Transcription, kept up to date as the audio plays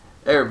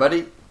Hey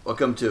everybody,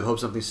 welcome to Hope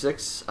Something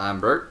 6. I'm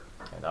Bert,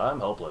 And I'm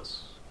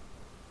hopeless.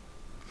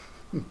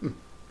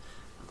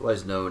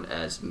 otherwise known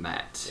as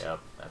Matt. Yep,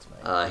 that's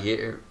me.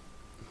 Here,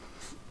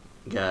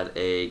 got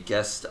a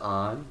guest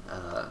on,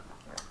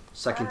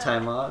 second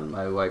time on,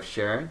 my wife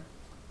Sharon.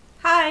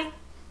 Hi.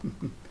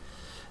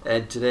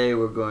 And today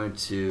we're going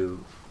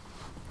to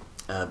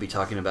be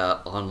talking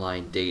about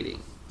online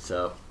dating.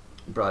 So,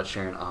 brought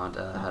Sharon on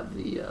to have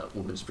the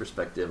woman's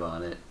perspective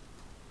on it.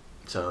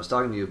 So I was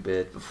talking to you a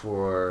bit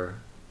before,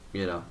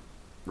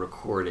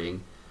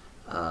 recording.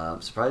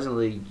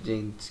 Surprisingly, you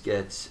didn't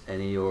get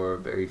any or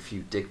very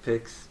few dick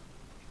pics.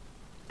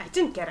 I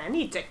didn't get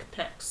any dick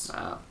pics.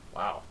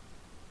 Wow.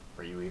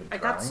 Were you even I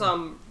trying? got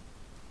some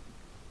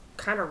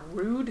kind of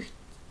rude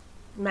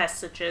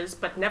messages,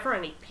 but never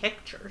any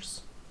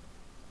pictures.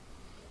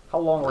 How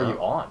long were Oh. you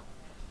on?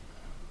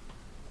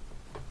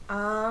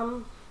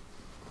 Um,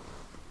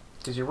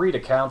 Because you read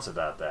accounts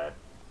about that,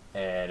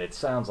 and it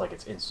sounds like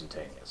it's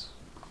instantaneous.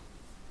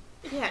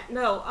 yeah,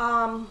 no,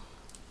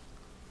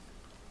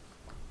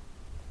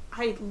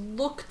 I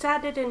looked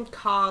at it in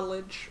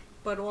college,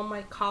 but all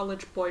my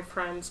college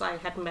boyfriends I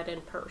had met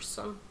in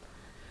person.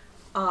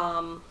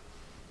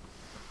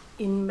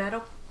 In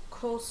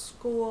medical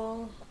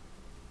school,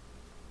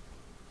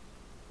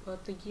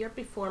 but the year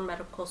before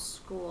medical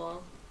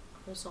school,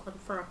 I was on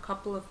for a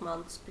couple of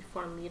months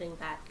before meeting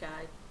that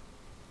guy,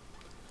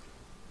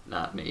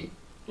 Not me.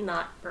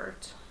 not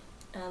Bert.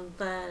 And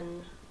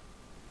then,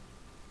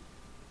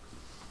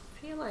 I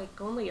feel like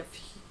only a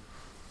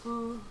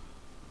few,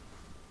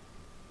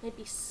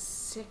 maybe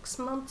 6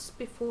 months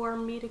before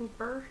meeting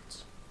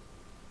Bert.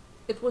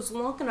 It was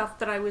long enough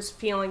that I was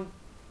feeling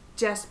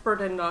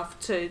desperate enough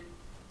to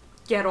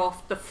get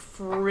off the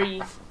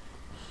free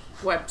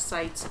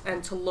websites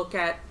and to look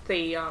at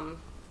the The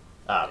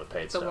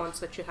paid the stuff. ones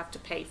that you have to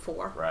pay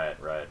for,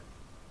 Right.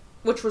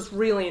 which was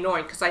really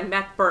annoying because I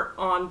met Bert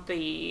on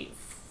the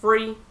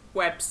free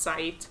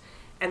website,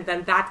 and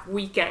then that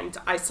weekend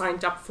I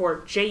signed up for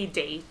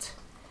JDate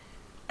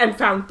and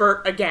found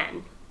Bert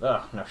again.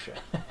 Oh, no shit.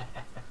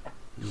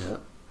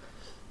 Yep.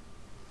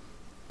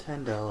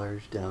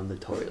 $10 down the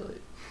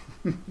toilet.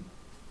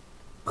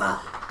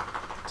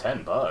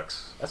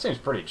 $10? That seems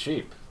pretty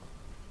cheap.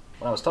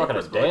 When I was talking It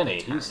to was more than Danny,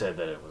 he 10. said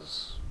that it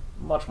was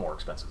much more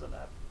expensive than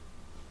that.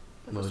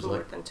 It What was was more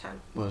like- than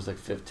 10. What was it, like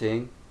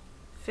 15?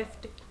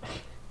 50.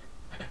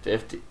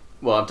 50?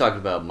 Well, I'm talking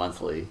about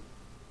monthly.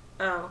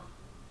 Oh.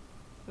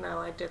 No,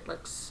 I did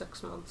like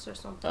 6 months or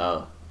something.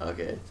 Oh,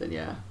 okay. Then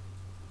yeah.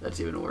 That's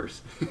even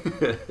worse.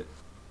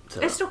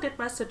 So, I still get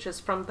messages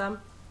from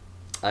them.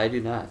 I do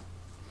not.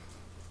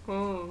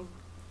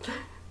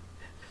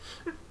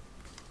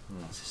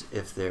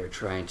 If they're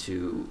trying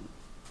to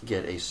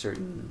get a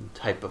certain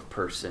type of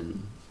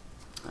person,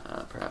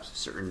 perhaps a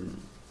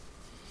certain,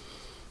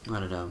 I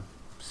don't know,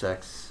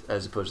 sex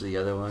as opposed to the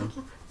other ones.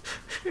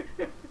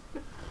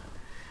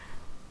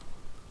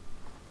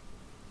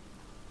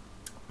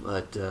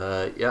 But,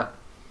 yeah.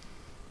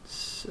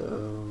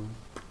 So,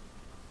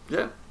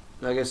 yeah.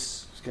 I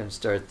guess it's going to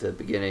start at the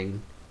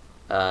beginning.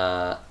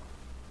 Yeah,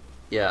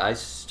 I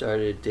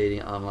started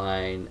dating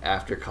online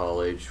after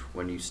college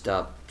when you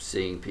stop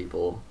seeing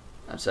people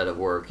outside of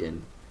work,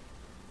 and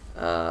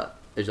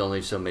there's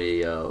only so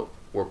many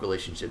work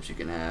relationships you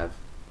can have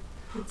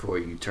before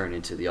you turn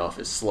into the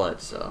office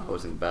slut, so I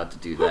wasn't about to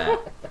do that.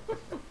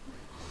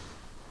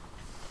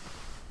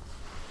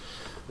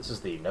 This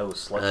is the no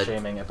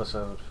slut-shaming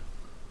episode.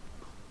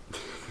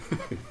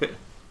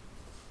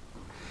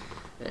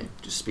 Hey,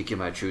 just speaking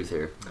my truth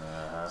here.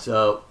 Uh-huh.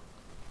 So,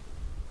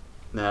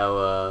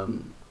 now,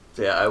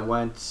 so yeah, I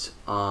went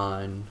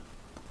on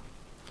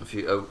a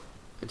few.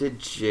 I did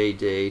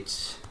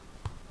JDate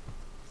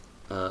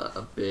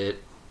a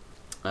bit,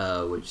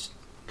 which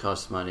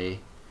costs money.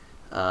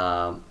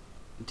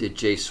 Did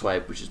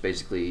JSwipe, which is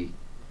basically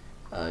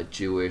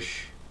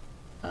Jewish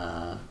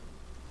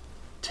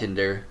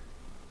Tinder.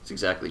 It's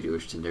exactly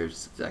Jewish Tinder.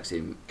 It's the exact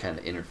same kind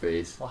of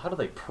interface. Well, how do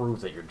they prove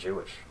that you're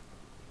Jewish?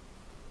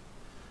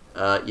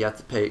 You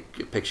have to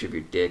get a picture of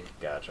your dick.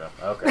 Gotcha.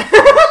 Okay.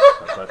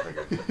 That's what I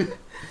figured.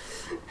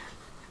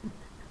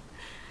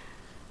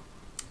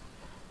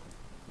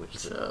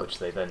 Which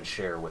they then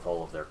share with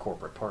all of their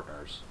corporate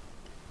partners.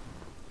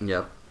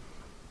 Yep.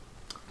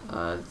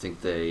 I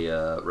think they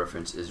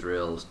reference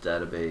Israel's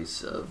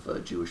database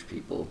of Jewish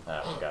people.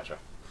 Ah, gotcha.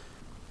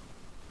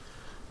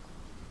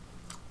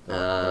 There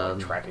are,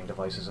 like, tracking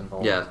devices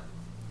involved? Yeah.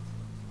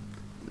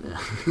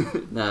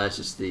 No, it's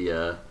just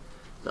the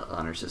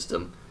honor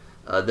system.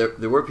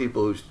 There were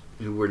people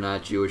who were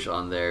not Jewish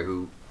on there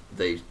who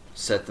they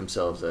set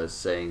themselves as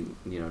saying,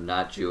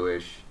 not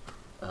Jewish,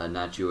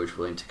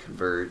 willing to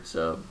convert.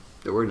 So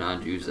there were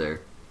non-Jews there.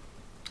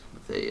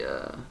 They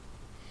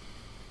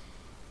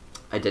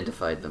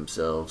identified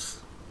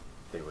themselves.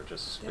 They were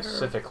just They're-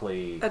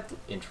 specifically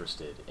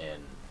interested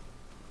in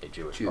a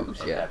Jewish Jews,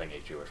 partner, in yeah. having a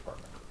Jewish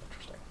partner.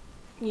 Interesting.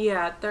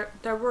 Yeah,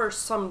 there were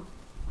some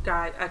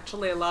guys,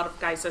 actually a lot of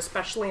guys,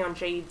 especially on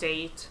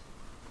JDate,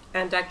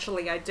 And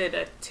actually, I did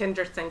a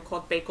Tinder thing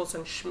called Bagels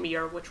and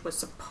Schmear, which was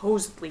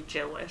supposedly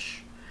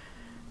Jewish.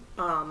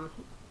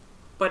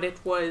 But it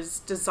was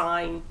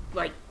designed,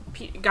 like,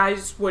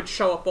 guys would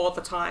show up all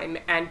the time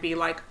and be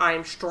like,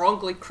 I'm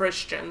strongly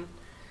Christian,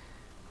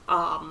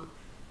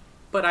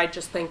 but I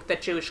just think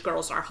that Jewish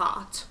girls are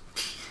hot.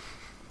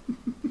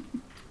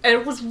 And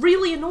it was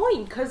really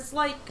annoying, because,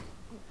 like,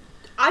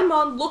 I'm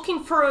on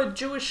looking for a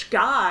Jewish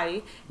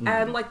guy,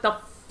 and, like, the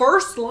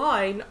first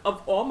line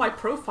of all my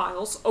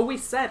profiles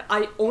always said,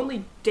 I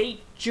only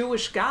date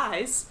Jewish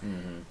guys.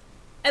 Mm-hmm.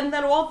 And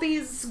then all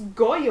these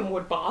goyim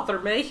would bother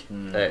me.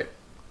 Hey.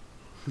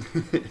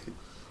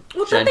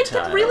 Well, then they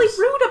get really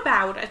rude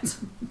about it.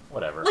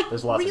 Whatever. Like,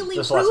 there's lots really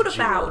of, there's rude lots of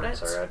G about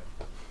words, it. all right?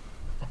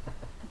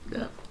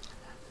 Yeah.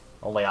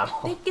 Only I'm.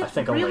 They I get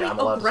think really only I'm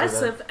allowed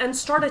aggressive to say and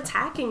start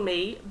attacking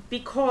me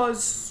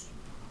because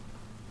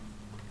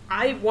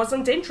I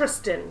wasn't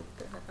interested in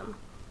them.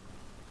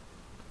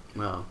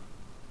 Well,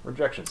 that.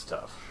 Rejection's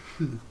tough.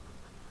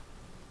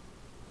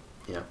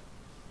 yeah.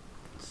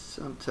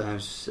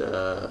 Sometimes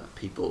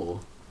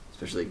people,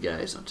 especially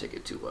guys, don't take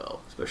it too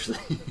well. Especially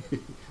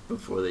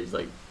before they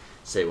like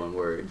say one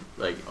word.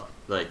 Like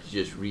you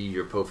just read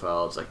your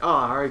profile. It's like, oh,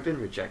 I've already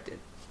been rejected.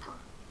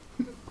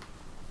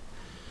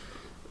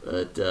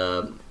 But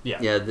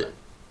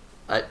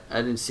I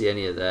didn't see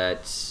any of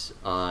that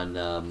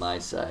on my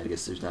side. I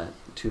guess there's not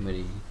too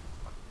many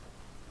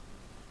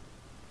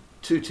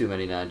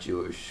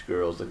non-Jewish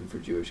girls looking for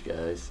Jewish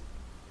guys.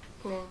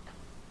 Yeah.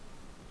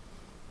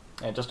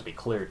 And just to be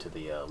clear to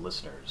the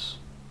listeners,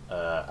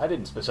 I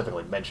didn't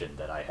specifically mention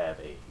that I have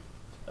a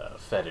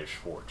fetish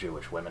for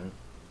Jewish women.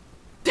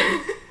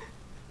 You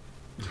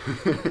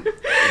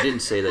didn't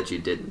say that you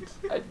didn't.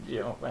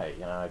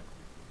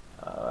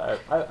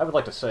 I would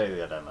like to say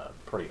that I'm a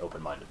pretty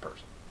open-minded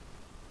person.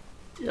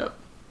 Yep.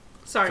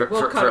 Sorry,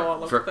 we'll cut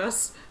all of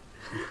this.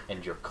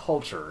 And your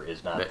culture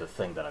is not the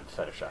thing that I'm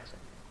fetishizing.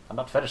 I'm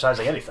not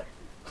fetishizing anything.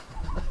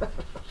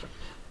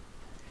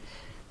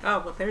 Oh,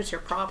 well, there's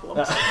your problem.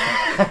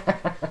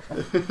 I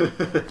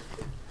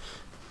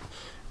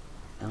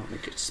don't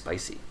make it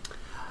spicy.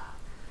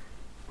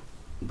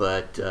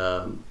 But,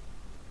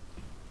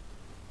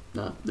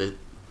 no, this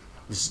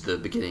is the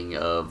beginning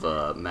of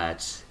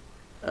Matt's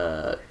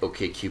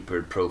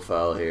OkCupid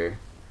profile here.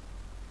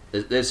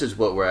 This is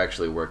what we're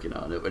actually working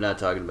on. We're not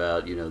talking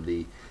about,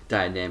 the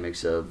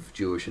dynamics of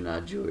Jewish and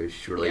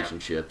non-Jewish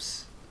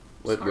relationships. Yeah.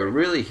 What we're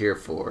really here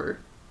for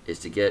is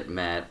to get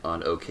Matt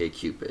on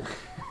OkCupid.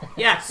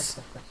 Yes.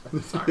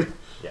 Sorry.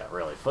 Yeah,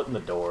 really. Foot in the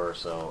door,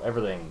 so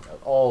everything,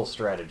 all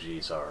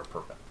strategies are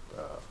perfect.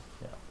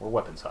 We're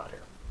weapons hot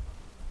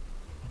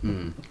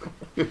here.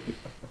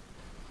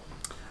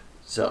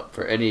 So,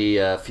 for any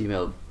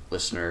female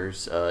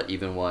listeners,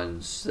 even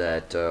ones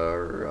that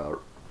are,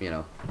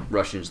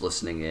 Russians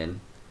listening in,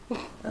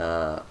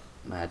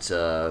 Matt's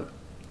a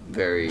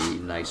very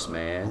nice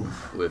man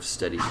with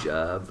steady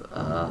job,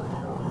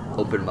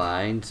 open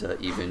mind,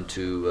 even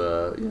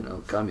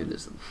to,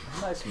 communism.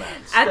 Nice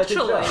man.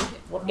 Actually,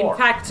 what in more?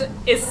 fact,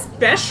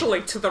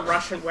 especially to the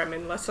Russian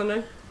women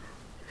listening.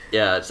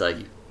 Yeah, it's like,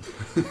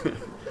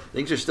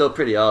 things are still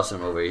pretty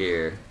awesome over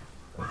here.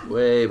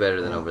 Way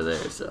better than over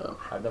there, so.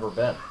 I've never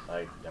been.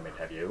 I mean,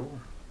 have you?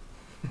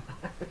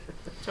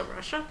 To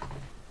Russia?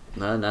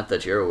 No, not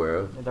that you're aware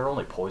of. I mean, they're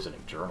only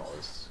poisoning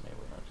journalists. Maybe,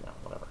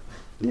 whatever.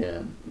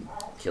 Yeah,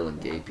 killing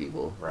gay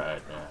people.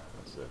 Right, yeah.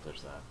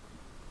 There's that.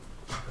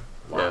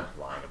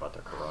 Lying about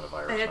their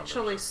coronavirus I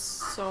actually numbers.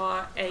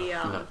 saw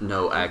a...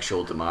 No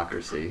actual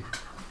democracy.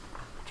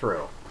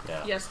 True,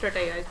 yeah.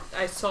 Yesterday,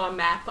 I saw a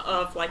map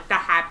of, like, the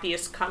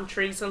happiest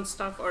countries and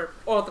stuff, or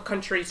all the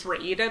countries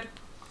rated.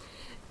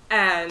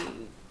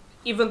 And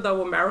even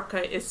though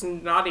America is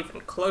not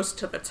even close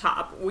to the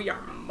top, we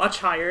are much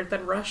higher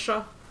than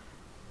Russia.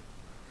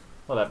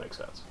 Well, that makes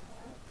sense.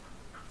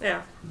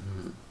 Yeah.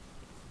 Mm-hmm.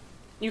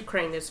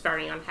 Ukraine is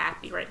very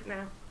unhappy right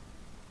now.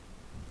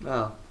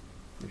 Well,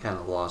 they kind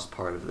of lost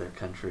part of their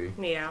country.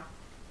 Yeah.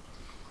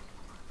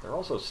 They're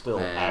also still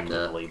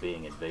actively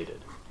being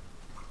invaded.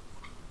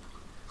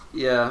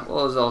 Yeah,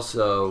 well, there's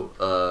also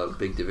a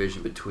big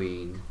division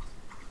between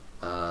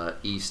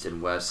East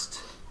and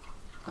West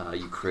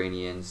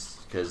Ukrainians,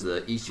 because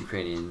the East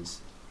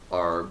Ukrainians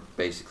are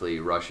basically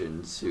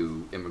Russians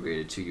who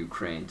immigrated to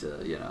Ukraine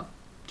to,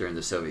 during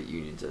the Soviet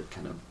Union to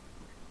kind of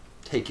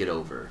take it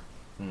over,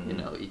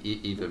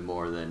 even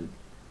more than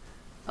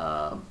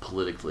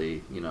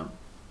politically,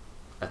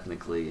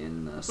 ethnically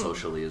and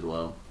socially as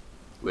well,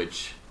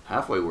 which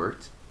halfway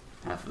worked.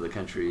 Half of the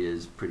country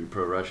is pretty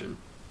pro-Russian.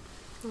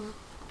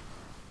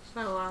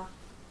 So,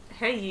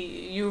 hey,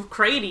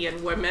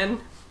 Ukrainian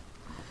women.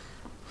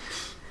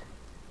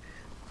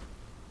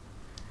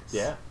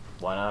 Yeah,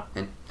 why not?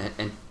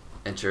 And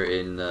enter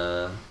in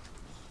the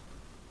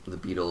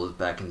Beatles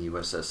back in the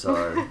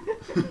USSR,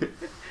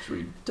 which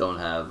we don't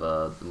have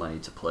the money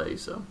to play,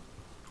 so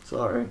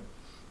sorry.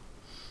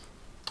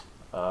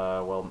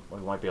 Well, we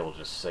might be able to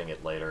just sing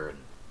it later and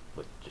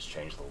just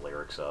change the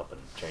lyrics up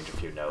and change a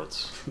few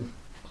notes.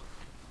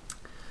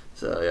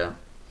 So yeah.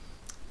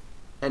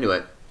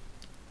 Anyway,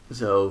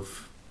 So,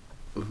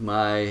 with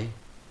my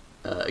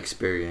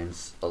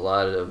experience, a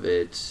lot of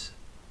it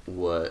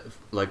was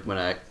like when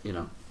I,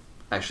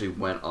 actually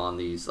went on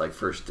these like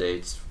first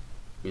dates,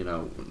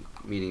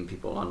 meeting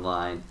people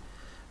online.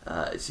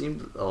 It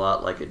seemed a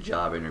lot like a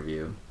job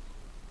interview,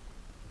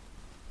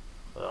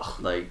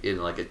 Ugh. like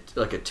in like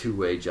a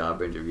two-way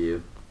job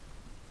interview,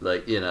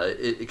 like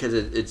because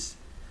it's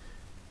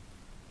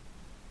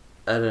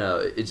I don't know,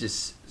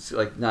 it's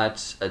like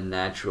not a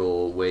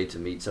natural way to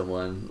meet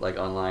someone like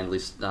online, at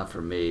least not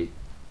for me.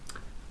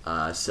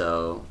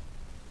 So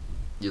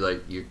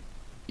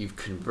you've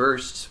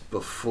conversed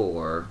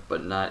before,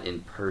 but not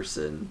in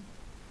person.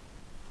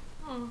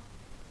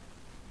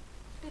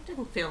 It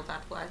didn't feel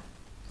that way.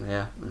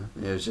 Yeah,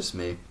 it was just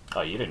me.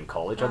 Oh, you didn't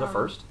call each other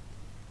first?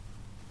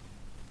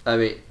 I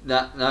mean,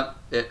 not.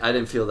 I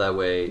didn't feel that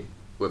way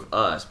with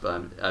us,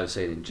 but I was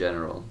saying in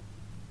general.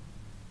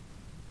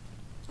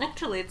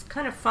 Actually, it's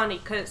kind of funny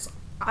because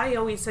I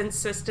always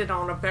insisted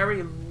on a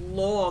very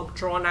long,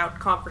 drawn-out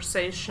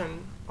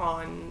conversation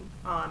on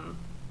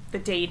the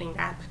dating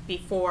app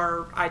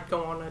before I'd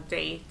go on a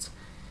date.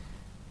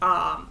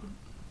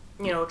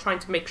 Trying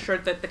to make sure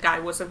that the guy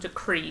wasn't a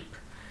creep.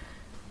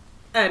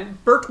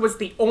 And Bert was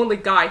the only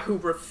guy who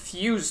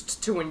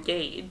refused to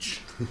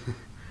engage.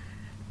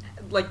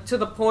 Like, to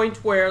the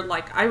point where,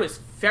 like, I was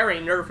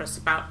very nervous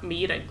about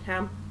meeting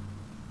him.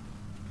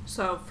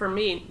 So, for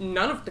me,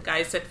 none of the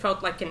guys, it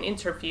felt like an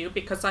interview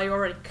because I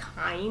already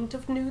kind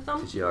of knew them.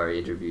 Because you already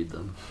interviewed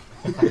them.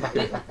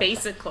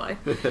 Basically.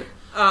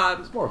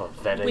 It's more of a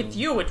vetting. With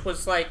you, it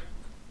was like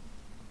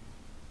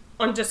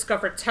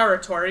undiscovered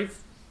territory,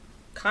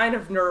 kind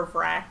of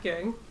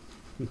nerve-wracking.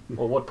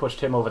 Well, what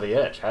pushed him over the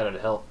edge? How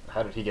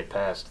did he get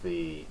past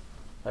the?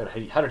 How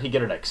did he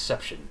get an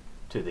exception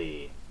to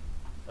the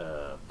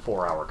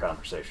 4-hour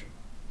conversation?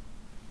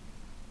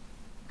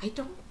 I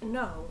don't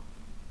know.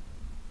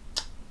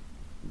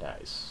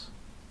 Nice.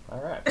 All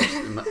right.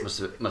 It must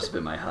have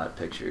been my hot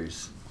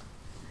pictures.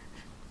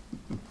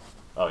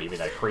 Oh, you mean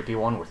that creepy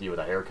one with you with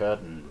a haircut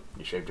and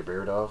you shaved your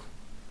beard off?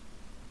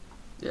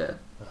 Yeah.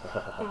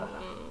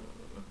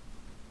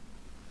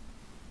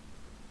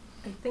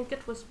 I think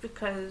it was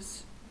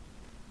because,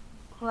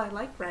 I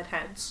like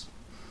redheads.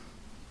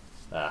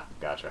 Ah,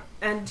 gotcha.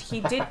 And he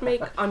did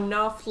make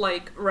enough,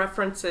 like,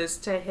 references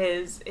to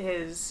his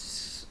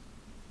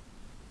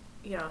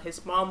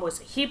mom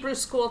was a Hebrew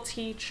school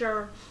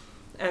teacher,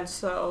 and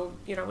so,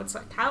 it's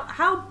like,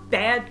 how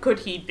bad could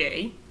he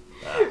be?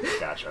 Ah,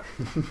 gotcha.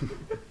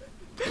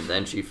 And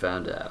then she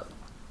found out.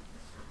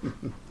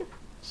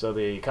 So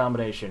the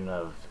combination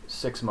of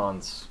 6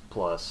 months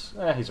plus,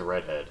 he's a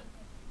redhead.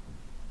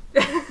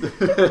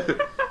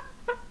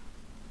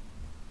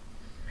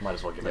 Might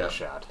as well give it a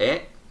shot.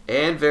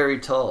 And very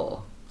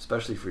tall,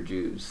 especially for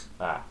Jews.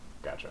 Ah,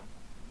 gotcha.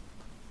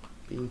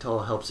 Being tall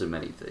helps in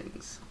many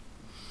things.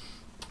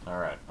 All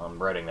right,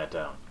 I'm writing that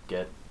down.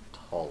 Get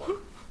taller.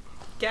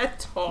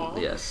 Get tall.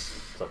 Yes.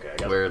 It's okay.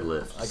 Where it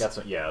lifts. I got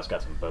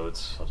some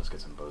boots. I'll just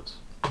get some boots.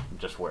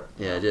 Just wear.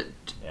 Yeah,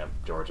 Yeah,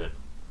 George it.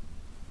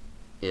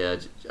 Yeah,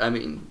 I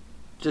mean,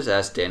 just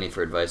ask Danny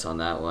for advice on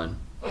that one.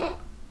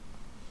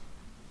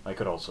 I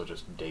could also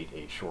just date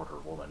a shorter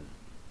woman.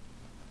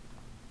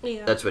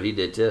 Yeah. That's what he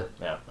did too.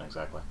 Yeah,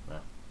 exactly. Yeah.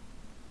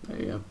 There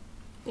you go.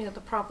 Yeah,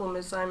 the problem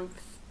is I'm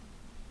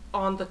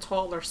on the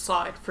taller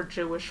side for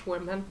Jewish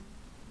women.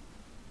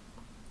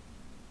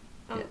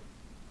 Yeah.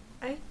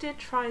 I did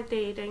try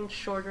dating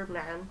shorter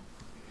men.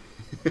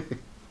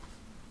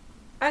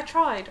 I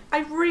tried. I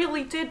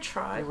really did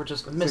try. They were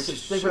just They're missing.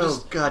 just They were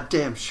just.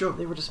 goddamn sure.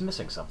 They were just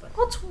missing something.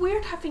 Well, it's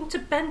weird having to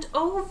bend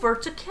over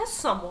to kiss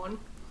someone.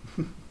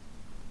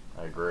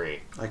 I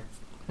agree. Like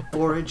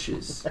 4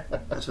 inches.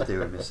 That's what they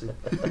were missing.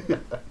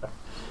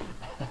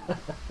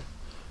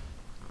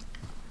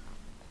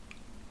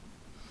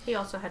 He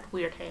also had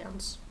weird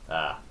hands.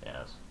 Ah,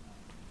 yes.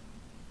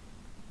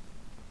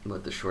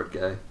 What, the short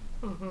guy?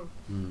 Mm-hmm.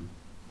 Mm.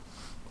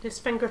 His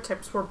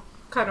fingertips were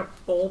kind of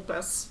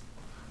bulbous,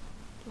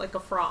 like a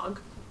frog.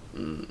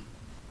 Mm.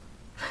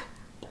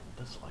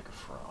 Bulbous like a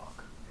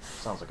frog.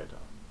 Sounds like a dog.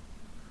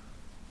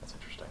 That's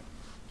interesting.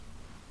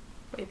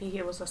 Maybe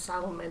he was a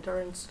salamander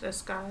in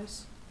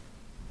disguise.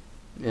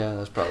 Yeah,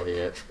 that's probably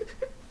it.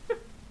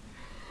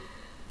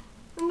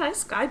 A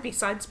nice guy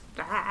besides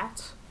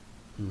that.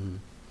 Mm.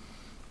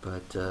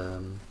 But,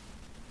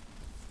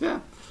 yeah.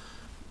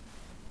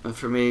 And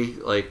for me,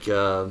 like,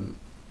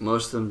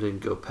 most of them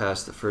didn't go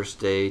past the first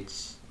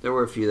date. There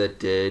were a few that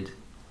did,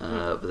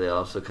 but they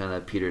also kind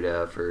of petered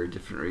out for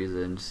different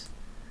reasons.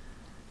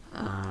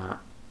 Yeah.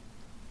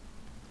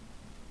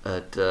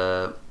 But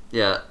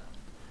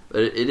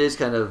it is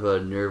kind of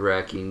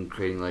nerve-wracking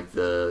creating, like,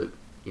 the,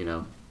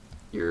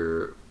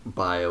 your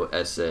bio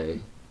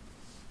essay.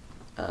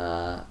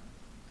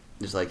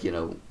 Just like,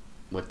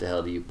 what the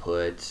hell do you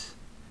put?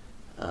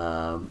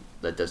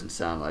 That doesn't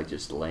sound like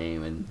just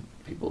lame and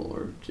people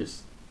or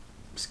just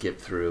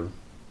skip through,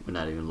 would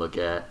not even look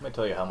at. Let me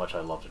tell you how much I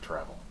love to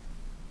travel.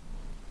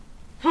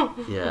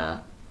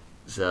 Yeah.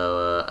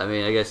 So, I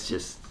mean, I guess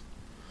just,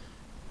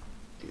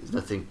 There's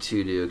nothing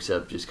to do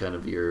except just kind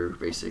of your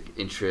basic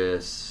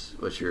interests,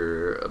 what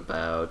you're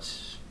about,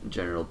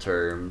 general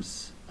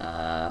terms,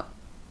 but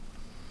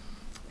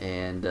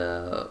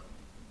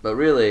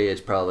really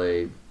it's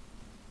probably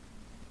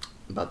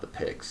about the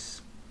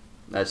pics.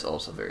 That's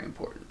also very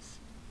important.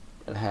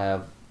 And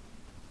have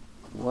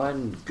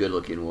one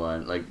good-looking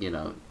one, like,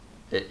 and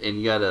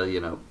you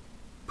gotta,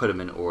 put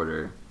them in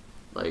order.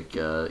 Like,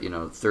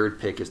 third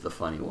pick is the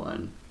funny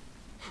one.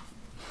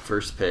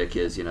 First pick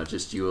is,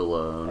 just you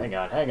alone. Hang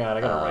on, I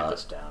gotta write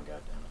this down,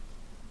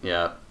 goddammit.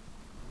 Yeah.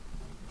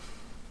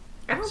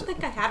 I don't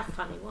think I had a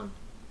funny one.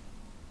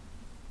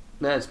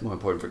 That's more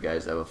important for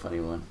guys to have a funny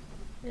one.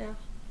 Yeah.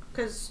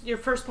 Because your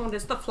first one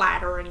is the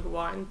flattering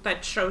one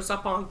that shows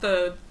up on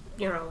the,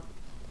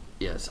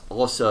 Yes.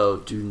 Also,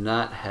 do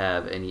not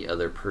have any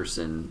other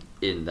person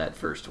in that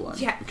first one.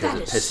 Yeah, because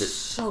that it is pisses.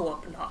 so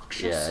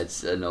obnoxious. Yeah,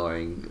 it's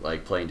annoying,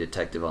 like playing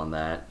detective on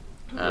that,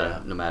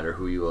 no matter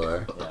who you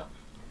are. Yeah.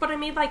 But I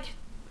mean, like,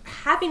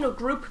 having a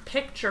group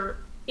picture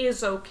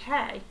is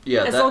okay.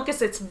 Yeah, as long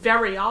as it's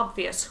very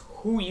obvious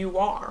who you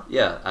are.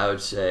 Yeah, I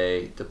would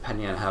say,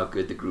 depending on how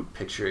good the group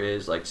picture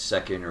is, like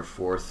second or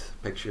fourth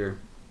picture.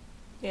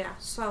 Yeah,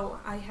 so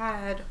I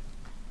had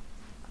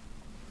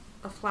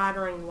a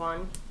flattering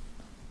one,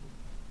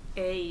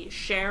 a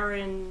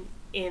Sharon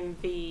in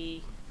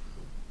the,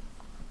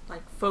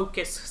 like,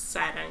 focus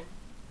setting,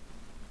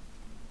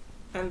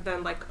 and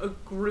then, like, a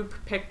group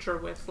picture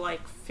with,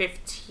 like,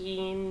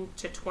 15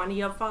 to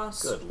 20 of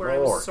us, Good where I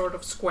Lord. was sort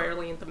of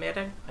squarely in the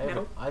middle.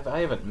 I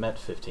haven't met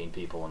 15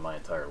 people in my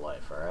entire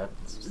life, alright?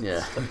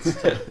 Yeah.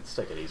 Let's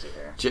take it easy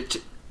here.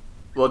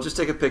 Well, just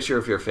take a picture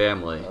of your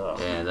family, Oh.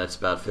 and that's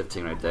about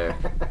 15 right there.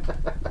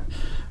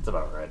 That's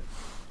about right.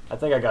 I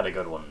think I got a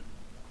good one.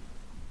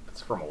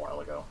 It's from a while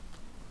ago.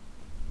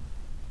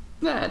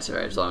 Nah, it's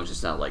alright, as long as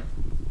it's not like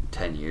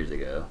 10 years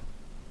ago.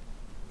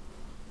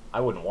 I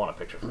wouldn't want a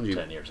picture from You-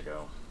 10 years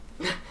ago.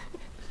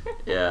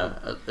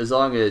 Yeah, as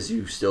long as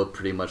you still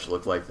pretty much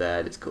look like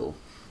that, it's cool.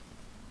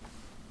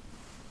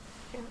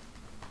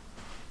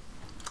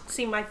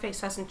 See, my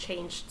face hasn't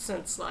changed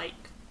since, like,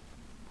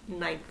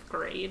 9th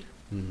grade.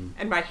 Mm-hmm.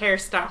 And my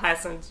hairstyle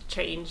hasn't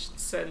changed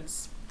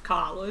since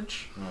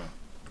college.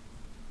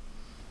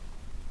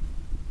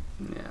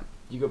 Yeah,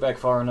 You go back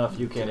far enough,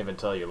 you can't even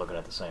tell you're looking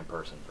at the same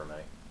person for me.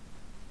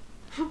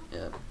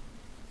 yeah.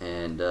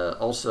 And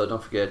also,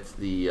 don't forget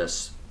the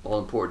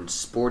all-important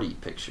sporty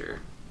picture.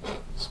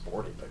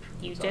 Sporty picture.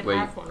 You What's did up? Wait.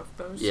 have one of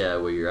those. Yeah,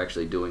 where you're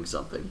actually doing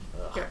something.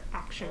 Ugh. Your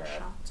action Right.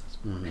 shots.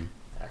 Mm-hmm.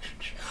 Action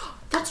shot.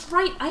 That's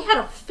right, I had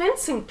a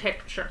fencing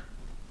picture.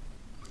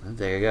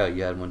 There you go,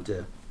 you had one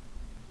too.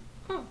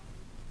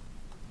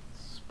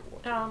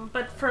 Sporty.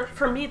 But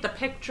for me, the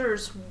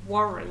pictures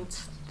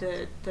weren't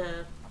the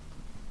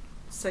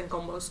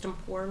single most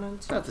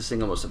important. Not the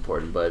single most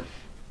important, but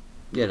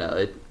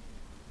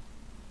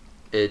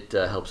it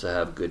helps to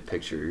have good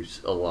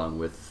pictures along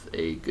with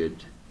a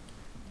good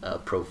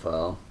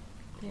profile.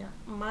 Yeah,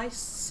 my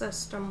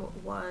system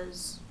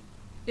was,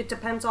 it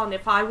depends on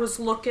if I was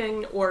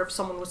looking or if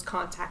someone was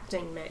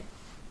contacting me.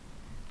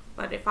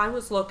 But if I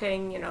was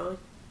looking,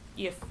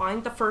 you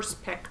find the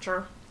first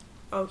picture,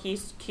 oh,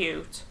 he's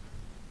cute,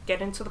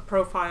 get into the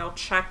profile,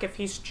 check if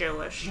he's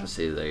Jewish.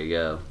 See, there you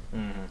go.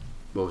 Mm-hmm.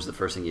 What was the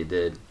first thing you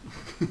did?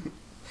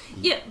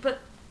 Yeah, but,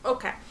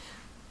 okay.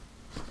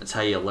 That's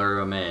how you lure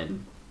them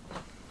in.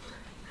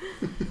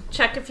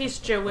 Check if he's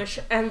Jewish,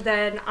 and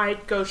then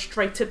I'd go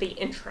straight to the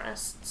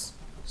interests.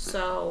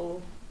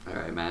 So, All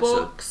right, Matt.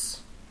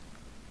 books,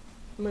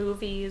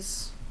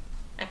 movies,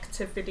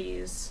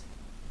 activities,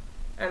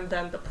 and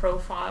then the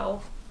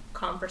profile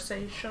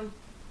conversation,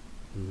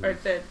 or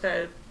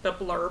the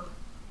blurb.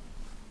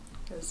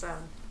 Because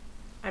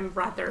I'm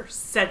rather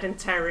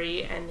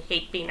sedentary and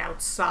hate being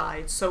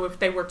outside. So if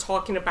they were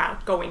talking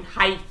about going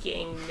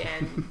hiking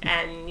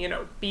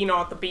and being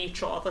on the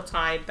beach all the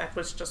time, that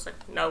was just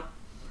like, nope.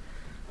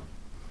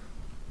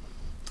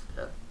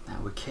 Now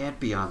we can't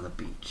be on the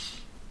beach.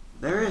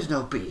 There is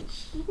no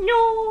beach.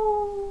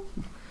 No.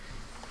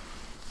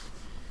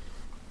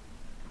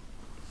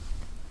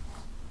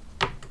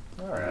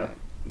 Alright.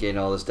 Getting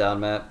all this down,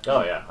 Matt?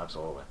 Oh, yeah,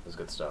 absolutely. This is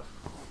good stuff.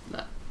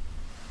 Nah.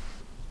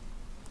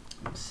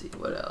 Let's see,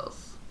 what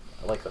else?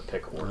 I like the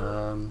pick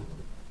order.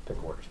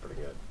 Pick order's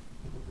pretty good.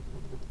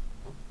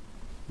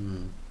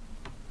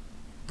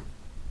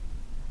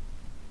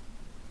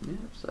 Yeah,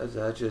 besides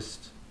that,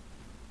 just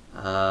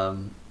Let's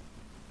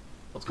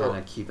kind go.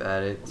 of keep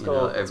at it. Let's You go.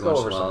 know, Let's every go once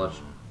over in a while.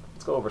 some.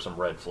 Let's go over some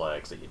red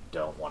flags that you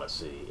don't want to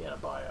see in a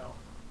bio.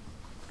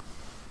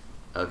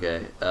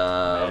 Okay.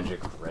 Magic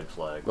red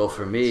flag. Well,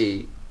 for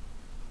me,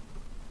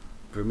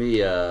 I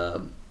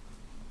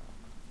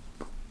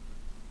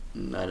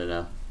don't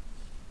know.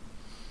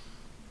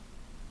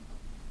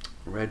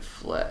 Red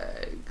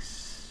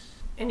flags.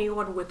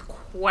 Anyone with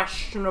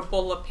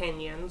questionable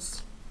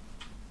opinions.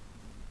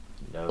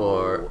 No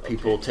Or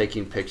people opinion.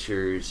 taking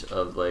pictures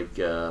of like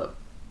a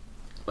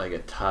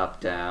top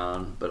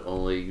down, but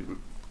only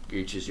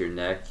reaches your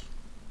neck.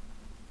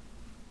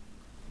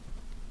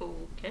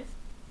 Okay.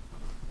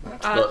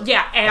 Well-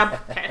 Yeah,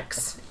 ab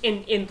pics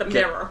in the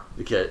mirror.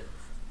 The cat,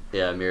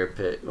 yeah, mirror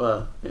pic.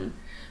 Well, yeah,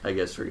 I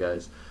guess for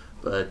guys,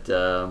 but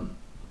I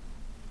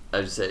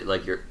would say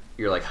like you're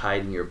like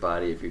hiding your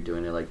body if you're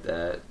doing it like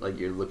that. Like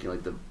you're looking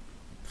like the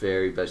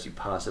very best you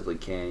possibly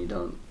can. You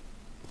don't.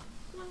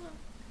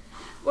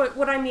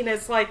 What I mean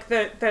is like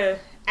the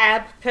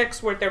ab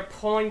pics where they're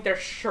pulling their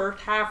shirt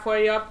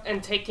halfway up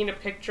and taking a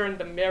picture in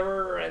the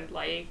mirror and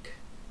like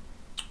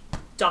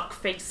duck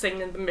facing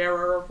in the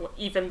mirror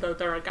even though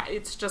they're a guy.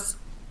 It's just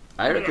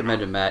I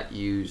recommended Matt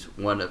use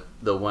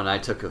the one I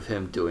took of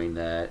him doing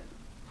that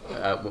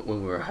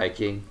when we were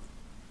hiking.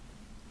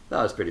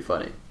 That was pretty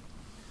funny.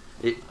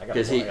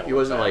 Because he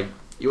wasn't look like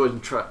he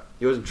wasn't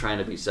trying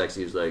to be sexy.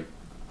 He was like.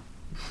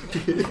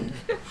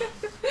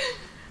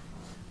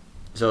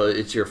 So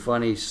it's your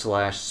funny /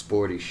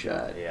 sporty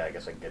shot. Yeah, I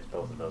guess I can get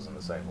both of those in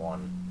the same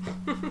one.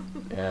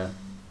 Yeah.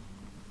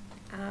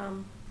 Yeah,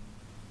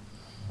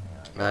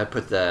 I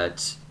put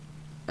that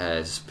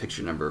as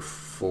picture number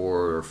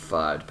 4 or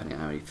 5, depending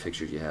on how many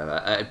pictures you have.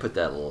 I put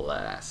that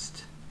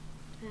last.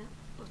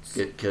 let's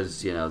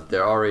Because,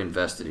 they're already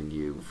invested in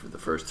you for the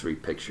first 3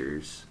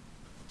 pictures.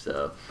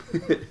 So.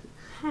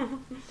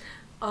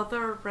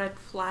 other red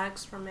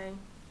flags for me.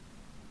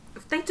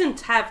 If they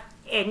didn't have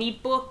any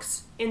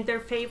books in their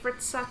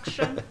favorite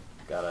section,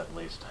 gotta at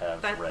least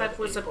have that read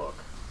was a a book.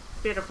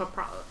 bit of a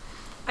problem.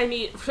 I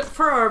mean,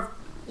 for our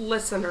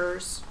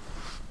listeners,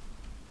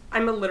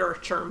 I'm a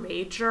literature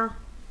major.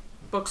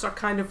 Books are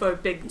kind of a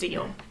big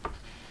deal.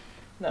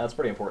 No, it's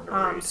pretty important to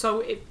read.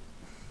 So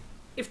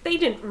if they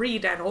didn't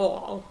read at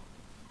all,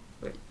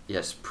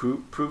 Yes,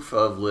 proof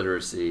of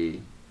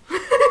literacy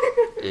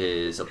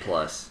is a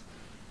plus.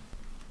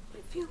 I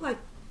feel like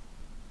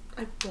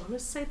I want to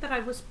say that I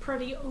was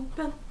pretty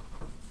open.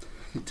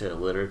 To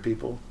literate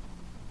people.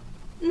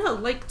 No,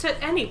 like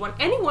to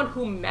anyone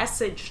who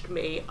messaged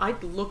me,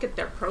 I'd look at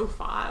their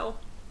profile,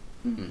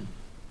 Mm-hmm.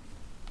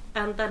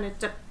 and then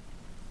it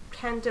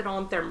depended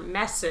on their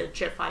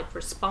message if I'd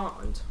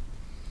respond.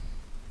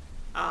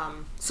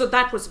 So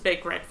that was a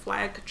big red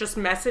flag. Just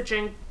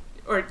messaging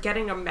or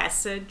getting a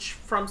message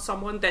from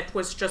someone that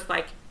was just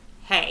like,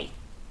 "Hey,"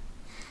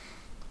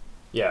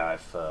 Yeah,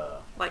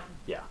 like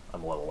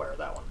I'm well aware of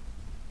that one.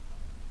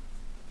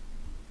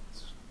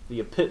 It's the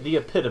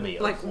epitome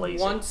of like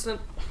lazy. once in,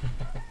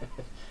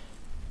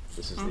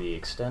 This is the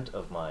extent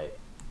of my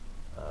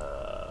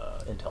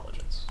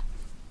intelligence.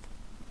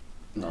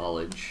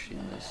 Knowledge,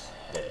 yes.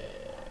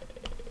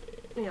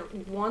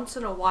 once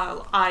in a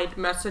while I'd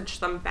message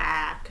them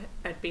back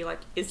and be like,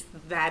 "Is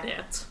that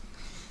it?"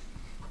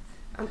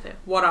 And they,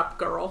 "What up,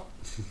 girl?"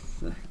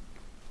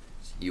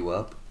 You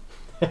up?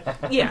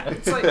 Yeah,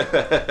 it's like,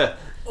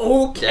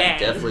 okay.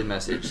 Definitely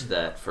message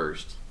that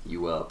first.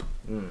 You up?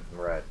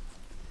 Right.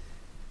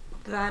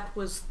 That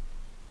was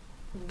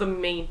the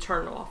main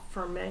turnoff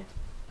for me.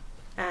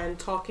 And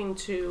talking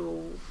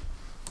to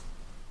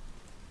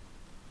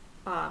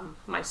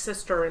my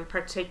sister in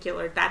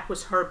particular, that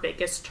was her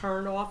biggest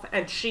turnoff.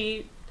 And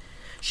she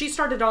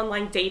started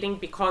online dating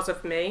because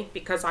of me,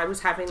 because I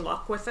was having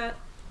luck with it.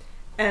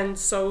 And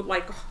so,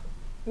 like,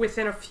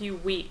 within a few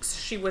weeks,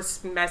 she was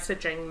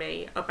messaging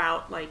me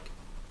about, like,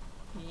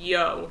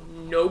 "Yo,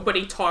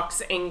 nobody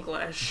talks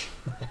English.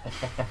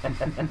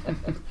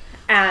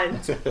 And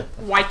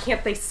why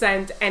can't they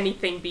send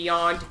anything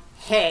beyond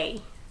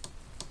hey?"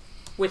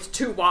 With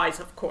 2 Y's,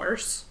 of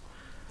course.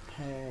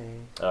 Hey.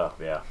 Oh,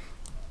 yeah.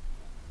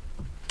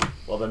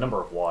 Well, the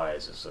number of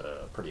Y's is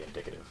pretty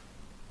indicative.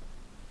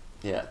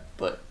 Yeah,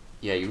 but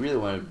yeah, you really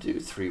want to do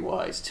 3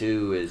 Y's.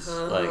 2 is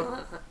like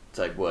it's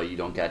like, well, you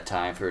don't got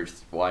time for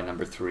Y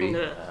number 3.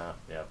 Ugh.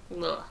 Yeah.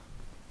 Ugh.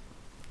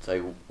 It's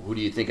like, who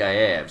do you think I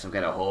am? Some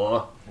kind of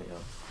whore?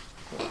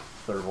 Yeah.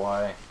 Third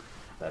Y,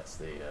 that's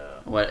the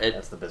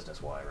that's the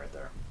business Y right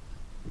there.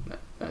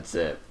 That's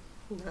it.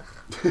 Ugh.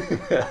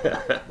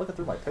 Looking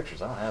through my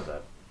pictures, I don't have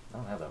that. I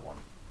don't have that one.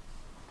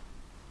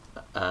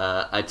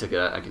 I took it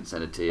out. I can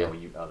send it to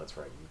you. Oh, that's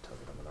right. You took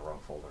it. I'm in the wrong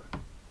folder.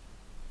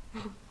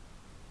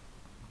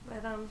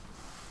 But,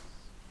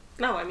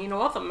 no, I mean,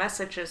 all the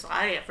messages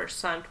I ever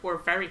sent were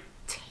very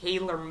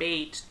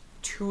tailor-made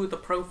to the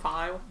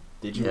profile.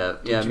 Did you? Yeah,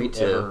 did yeah, you me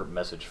too. ever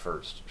message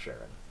first,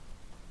 Sharon?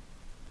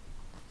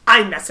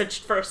 I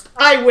messaged first.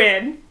 I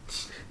win.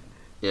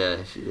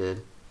 Yeah, she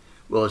did.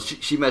 Well,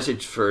 she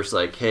messaged first,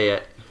 like,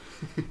 hey,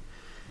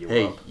 You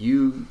hey, up?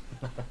 you.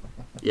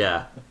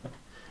 Yeah.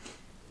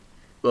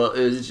 Well,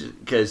 it was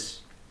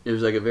because it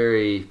was like it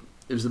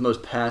was the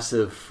most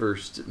passive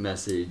first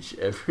message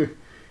ever.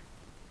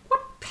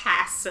 What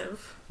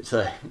passive? It's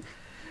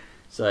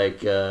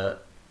like,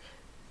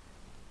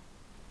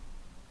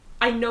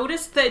 I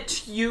noticed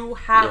that you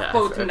have Yeah,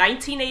 both I-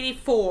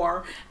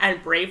 1984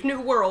 and Brave New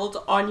World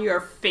on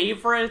your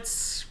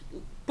favorites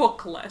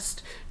book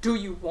list. Do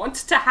you want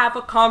to have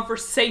a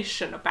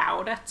conversation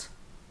about it?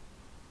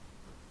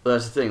 well,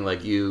 that's the thing,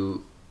 like,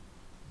 the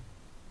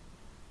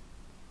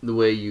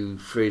way you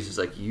phrase it is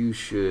like, you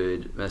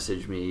should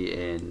message me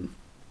and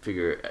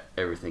figure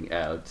everything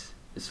out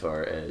as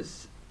far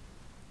as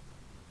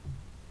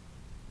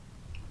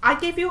I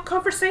gave you a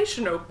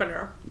conversation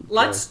opener.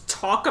 Let's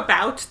talk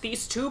about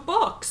these two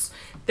books.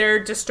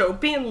 They're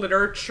dystopian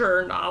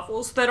literature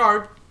novels that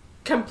are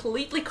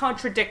completely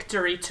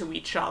contradictory to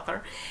each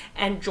other.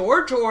 And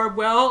George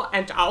Orwell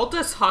and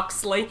Aldous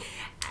Huxley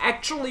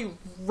actually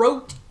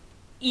wrote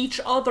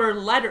each other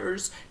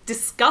letters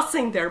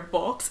discussing their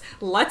books.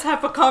 Let's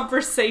have a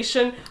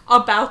conversation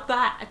about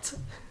that.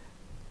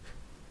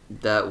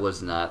 That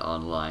was not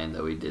online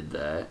that we did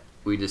that.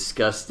 We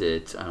discussed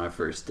it on our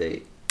first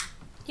date.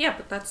 Yeah,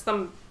 but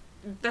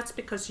that's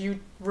because you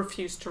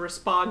refused to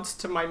respond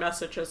to my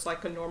messages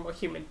like a normal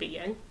human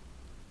being.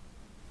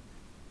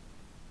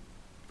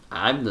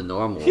 I'm the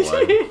normal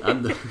one.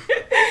 I'm the.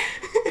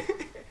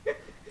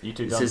 You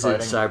two This done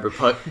isn't fighting?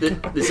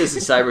 cyberpunk. This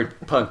isn't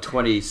cyberpunk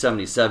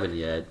 2077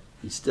 yet.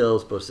 You're still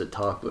supposed to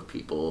talk with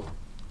people.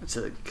 It's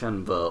a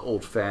kind of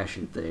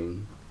old-fashioned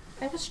thing.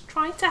 I was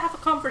trying to have a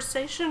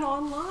conversation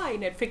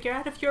online and figure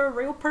out if you're a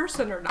real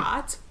person or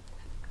not.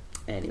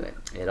 Anyway,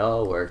 it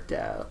all worked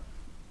out.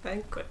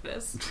 Thank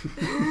goodness.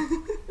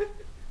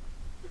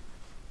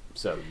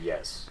 So,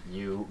 yes,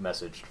 you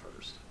messaged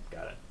first.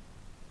 Got it.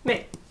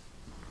 Me.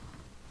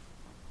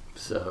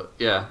 So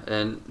yeah,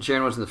 and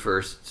Sharon wasn't the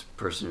first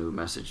person who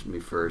messaged me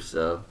first.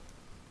 So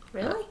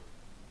Really?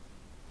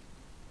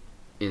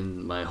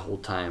 in my whole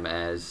time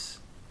as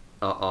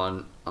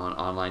on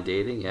online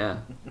dating, yeah.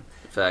 In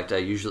fact,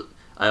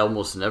 I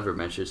almost never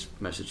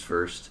message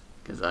first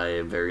because I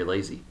am very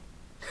lazy.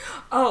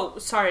 Oh,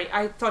 sorry.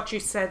 I thought you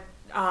said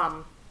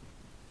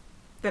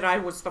that I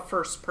was the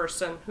first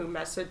person who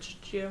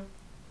messaged you.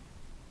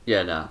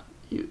 Yeah, no,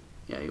 you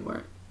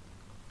weren't.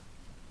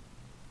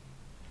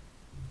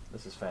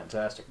 This is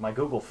fantastic. My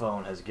Google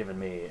phone has given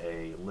me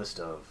a list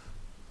of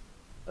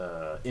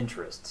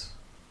interests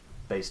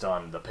based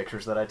on the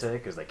pictures that I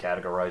take, because they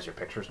categorize your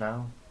pictures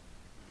now.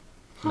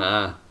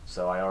 Ah,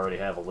 So I already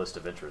have a list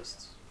of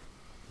interests.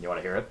 You want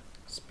to hear it?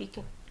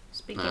 Speaking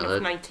No,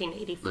 of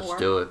 1984. let's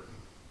do it.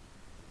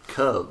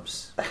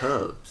 Cubs,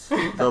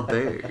 the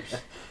Bears,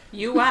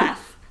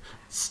 UF.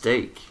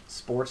 steak,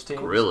 Sports teams?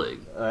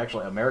 grilling.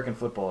 Actually, American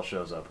football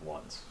shows up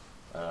once.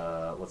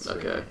 Let's see.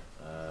 Okay.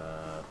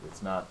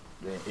 It's not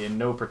in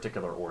no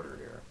particular order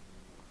here.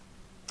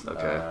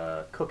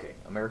 Okay. Cooking,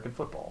 American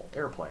football,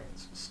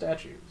 airplanes,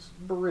 statues,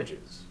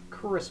 bridges,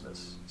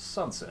 Christmas,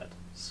 sunset,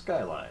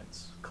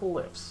 skylines,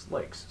 cliffs,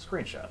 lakes,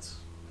 screenshots,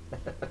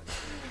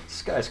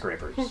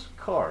 skyscrapers,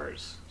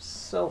 cars,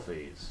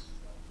 selfies,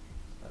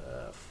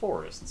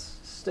 forests,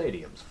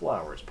 stadiums,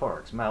 flowers,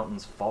 parks,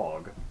 mountains,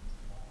 fog,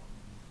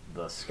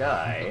 the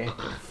sky,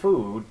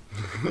 food,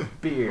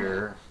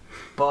 beer,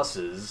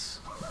 buses,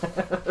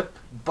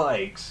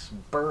 bikes,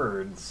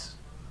 birds,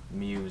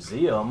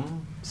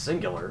 museum,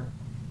 singular.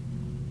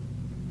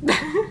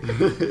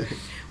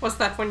 Was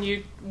that when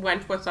you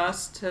went with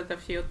us to the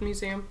Field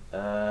Museum?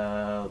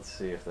 Let's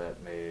see if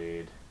that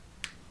made...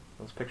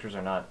 Those pictures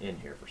are not in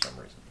here for some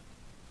reason.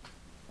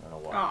 I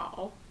don't know why.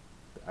 Oh.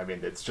 I mean,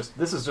 it's just...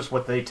 This is just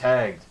what they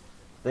tagged.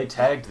 They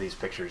tagged these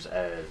pictures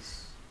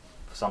as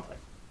something.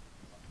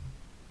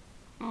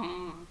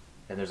 Mm.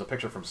 And there's a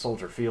picture from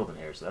Soldier Field in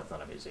here, so that's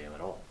not a museum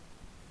at all.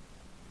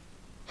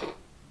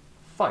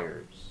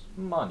 Fires,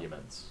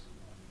 monuments,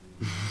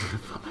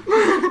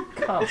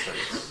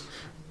 concerts,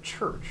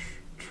 church,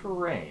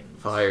 terrain.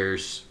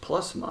 Fires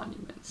plus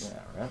monuments.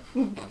 Yeah, right?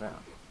 No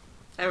doubt.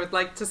 I would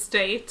like to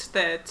state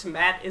that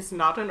Matt is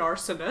not an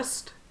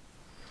arsonist.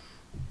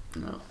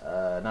 No.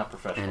 Not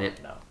professionally, And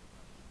it- no.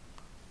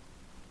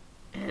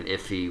 And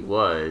if he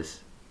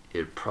was,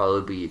 it'd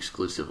probably be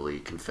exclusively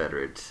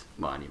Confederate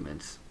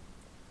monuments.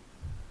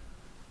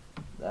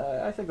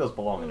 I think those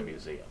belong in a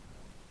museum.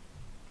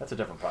 That's a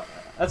different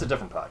That's a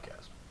different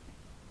podcast.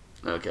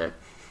 Okay.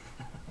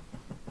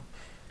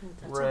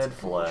 That Red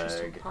sounds like an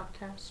interesting flag.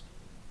 podcast.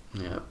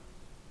 Yeah.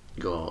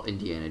 Go all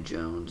Indiana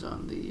Jones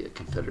on the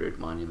Confederate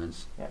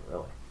monuments. Yeah,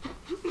 really.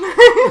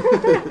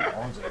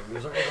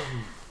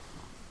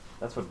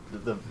 That's what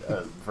the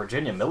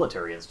Virginia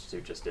Military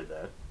Institute just did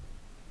that.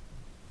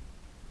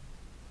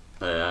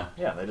 Yeah.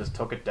 Yeah, they just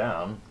took it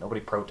down.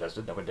 Nobody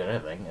protested. Nobody did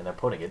anything, and they're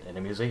putting it in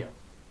a museum.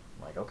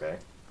 I'm like, okay,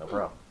 no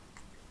problem.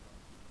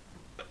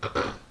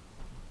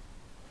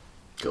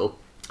 Cool.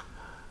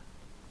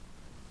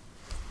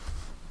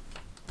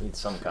 Needs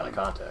some kind of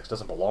context.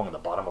 Doesn't belong in the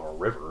bottom of a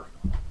river.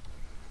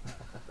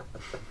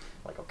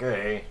 Like,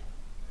 okay.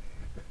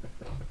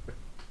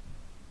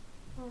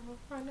 Oh,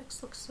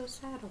 Onyx looks so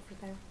sad over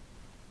there.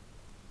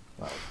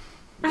 Well,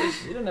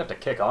 you didn't have to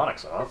kick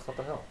Onyx off. What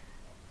the hell?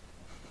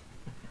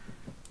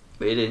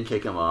 We didn't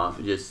kick him off.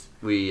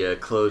 We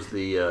closed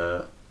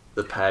the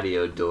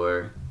patio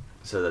door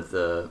so that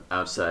the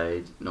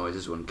outside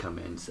noises wouldn't come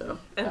in. So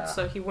And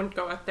so he wouldn't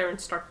go out there and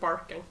start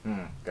barking.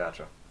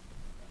 Gotcha.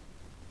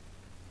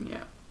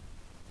 yeah.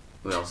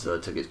 We also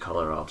took his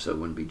collar off so it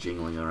wouldn't be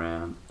jingling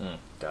around.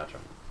 Gotcha.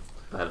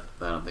 But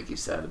I don't think he's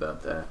sad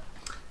about that.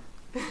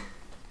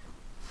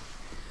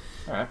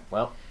 Alright,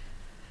 well,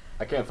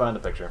 I can't find the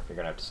picture. You're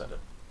gonna have to send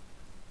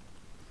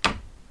it.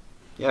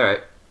 Yeah, all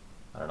right.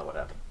 I don't know what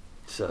happened.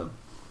 So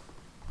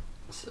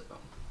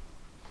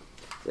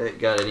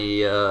Got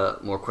any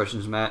more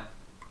questions, Matt?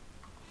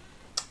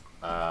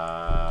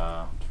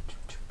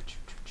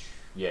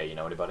 Yeah, you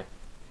know anybody?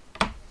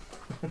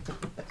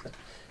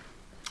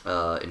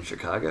 In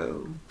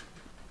Chicago?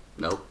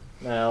 Nope.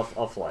 No,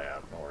 I'll fly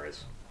out. No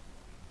worries.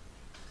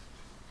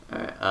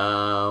 Alright,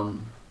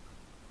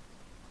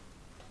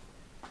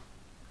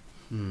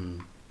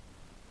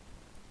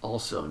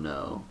 Also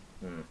no.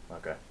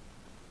 Okay.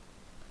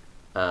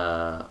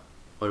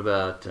 What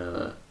about,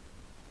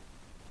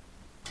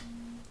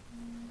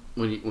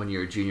 when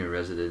you're a junior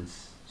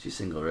residence? She's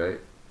single, right?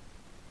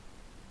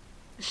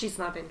 She's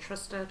not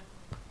interested.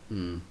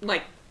 Mm.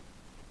 Like,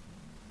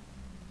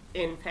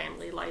 in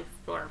family life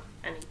or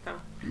anything.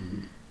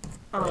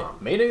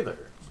 Me neither.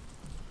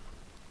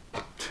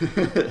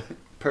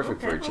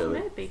 Perfect for each well, other.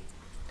 maybe.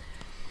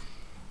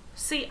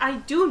 See, I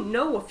do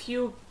know a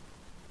few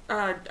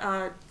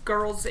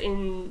girls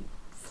in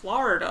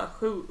Florida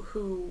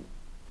who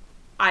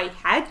I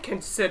had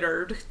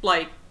considered,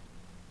 like,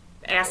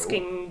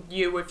 asking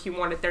you if you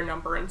wanted their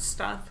number and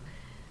stuff.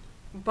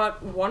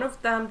 But one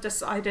of them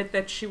decided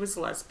that she was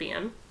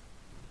lesbian.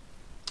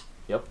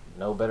 Yep,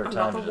 no better time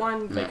Another to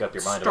one make up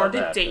your mind about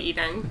started that.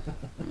 dating.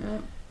 Yeah.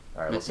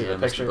 All right, let's see Yeah, the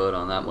missed picture. the boat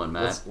on that one,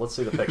 Matt. Let's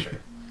see the picture.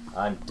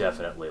 I'm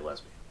definitely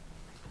lesbian.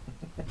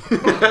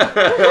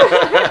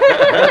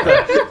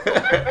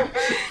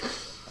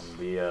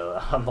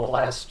 I'm the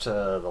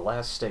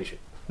last station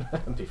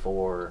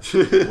before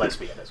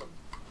lesbianism.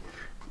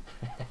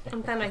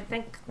 And then I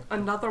think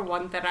another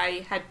one that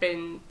I had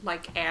been,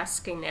 like,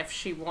 asking if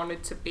she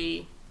wanted to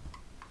be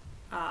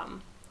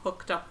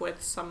hooked up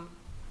with some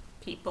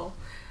people,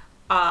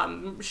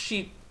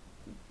 she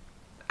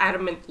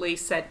adamantly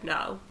said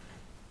no.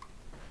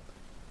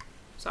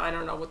 So I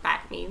don't know what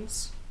that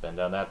means. Been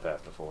down that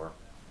path before.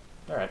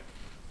 All right.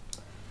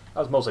 I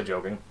was mostly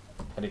joking.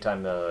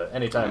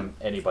 Anytime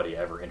anybody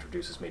ever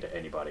introduces me to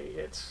anybody,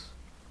 it's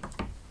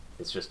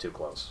just too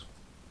close.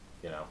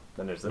 You know.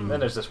 Then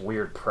there's this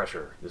weird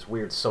pressure, this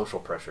weird social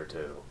pressure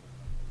to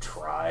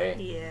try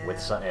with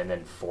some, and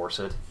then force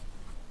it.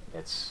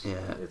 It's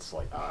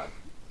like odd.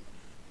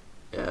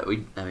 Yeah,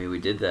 we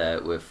did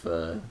that with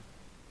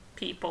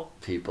People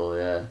people,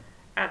 yeah.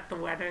 at the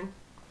wedding.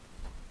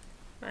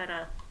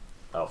 That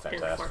Oh, didn't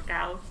fantastic. work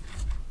out.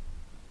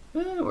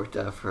 Yeah, it worked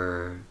out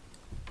for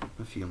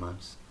a few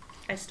months.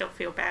 I still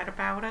feel bad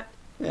about it.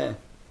 Yeah.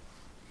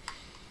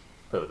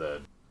 Oh,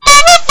 the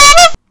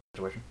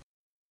situation?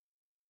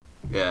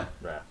 Yeah.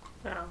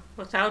 Yeah.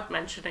 Without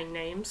mentioning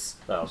names.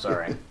 Oh,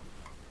 sorry.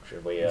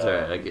 Should we? It's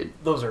alright, I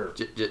get... Those are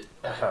J-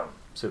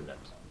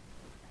 pseudonyms.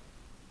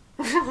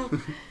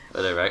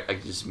 whatever, I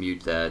can just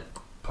mute that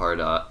part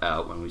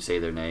out when we say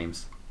their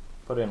names.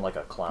 Put in like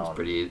a It's clown.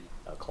 pretty...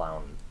 A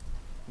clown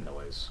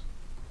noise,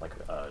 like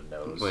a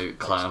nose. Wait,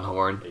 clown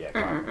horn? Yeah,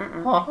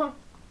 clown.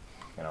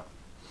 You know.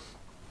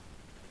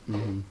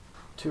 Mm-hmm.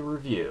 To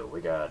review,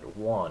 we got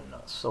 1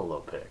 solo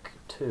pick,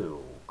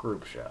 2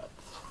 group shot,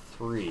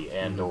 3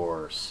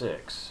 and/or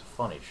 6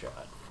 funny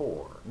shot,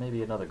 4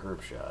 maybe another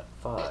group shot,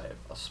 5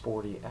 a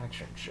sporty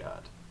action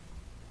shot.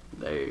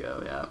 There you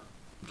go, yeah.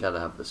 Gotta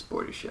have the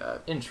sporty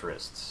shot.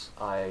 Interests,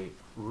 I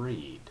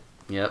read.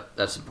 Yep,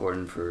 that's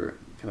important for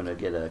if you want to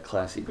get a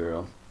classy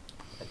girl.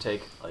 I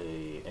take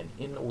an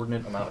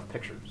inordinate amount of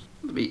pictures.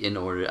 To be in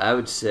order, I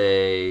would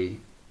say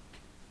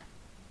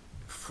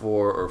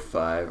 4 or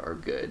 5 are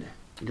good.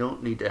 You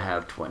don't need to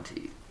have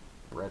 20.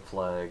 Red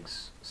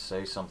flags,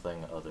 say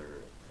something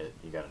other.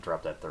 You gotta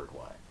drop that third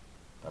Y.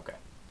 Okay.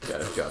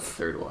 Gotta drop the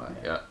third Y,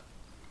 yeah.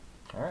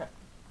 Alright.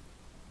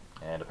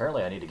 And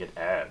apparently I need to get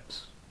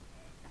abs.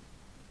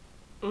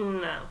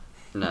 No.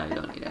 No, you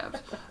don't need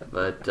abs.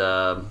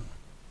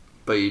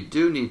 But you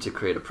do need to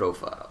create a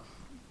profile.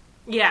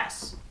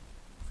 Yes.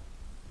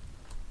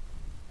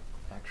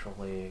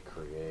 Actually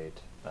create...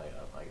 I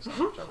guess I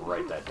have to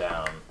write that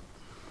down.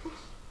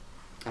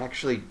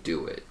 Actually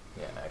do it.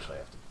 Yeah, actually I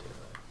have to do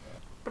that. Yeah.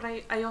 But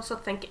I also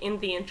think in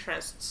the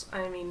interests,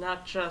 I mean,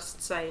 not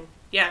just saying,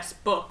 yes,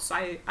 books,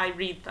 I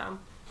read them.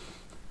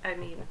 I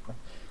mean...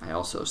 I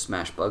also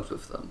smash bugs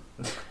with them.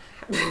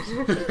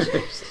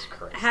 Jesus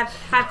Christ.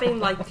 Having,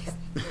 like...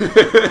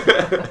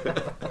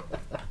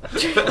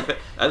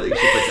 I think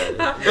she put that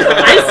in.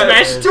 I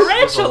smashed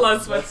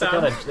tarantulas with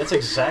them. That's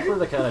exactly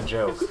the kind of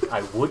joke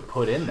I would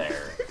put in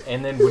there,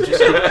 and then would just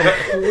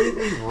get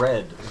completely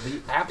read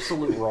the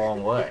absolute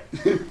wrong way.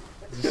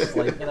 It's just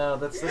like,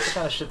 that's the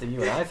kind of shit that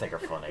you and I think are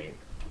funny.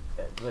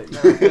 But,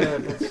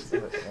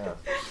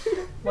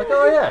 like,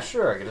 oh yeah,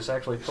 sure, I could just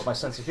actually put my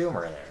sense of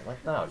humor in there.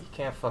 Like, no, you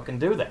can't fucking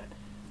do that.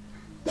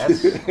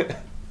 That's...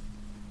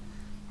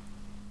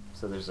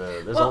 So there's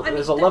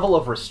a level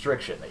of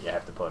restriction that you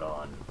have to put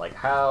on. Like,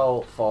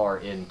 how far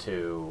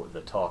into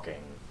the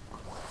talking...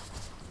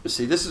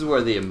 See, this is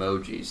where the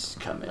emojis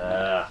come in.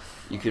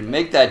 You can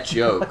make make that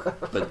joke,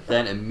 but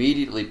then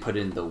immediately put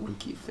in the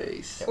winky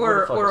face.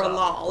 Or a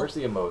lol. Where's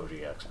the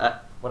emoji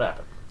expert? What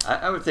happened?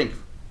 I would think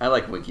I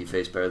like winky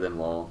face better than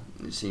lol.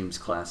 It seems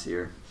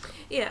classier.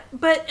 Yeah,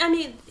 but, I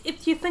mean,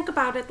 if you think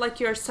about it like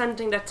you're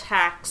sending a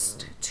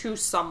text to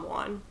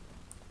someone...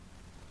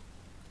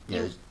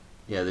 Yeah,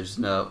 Yeah, there's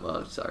no.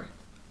 Well, sorry.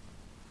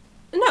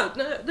 No,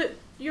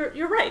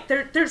 you're right.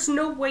 There's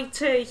no way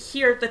to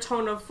hear the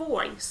tone of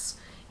voice.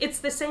 It's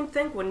the same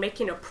thing when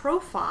making a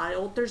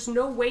profile. There's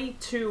no way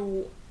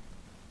to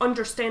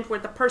understand where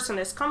the person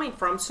is coming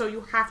from, so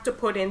you have to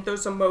put in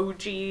those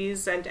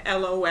emojis and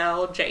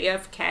LOL,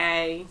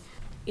 JFK.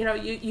 You know,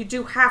 you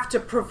do have to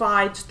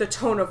provide the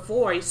tone of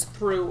voice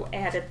through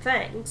added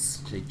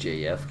things. Say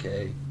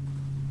JFK.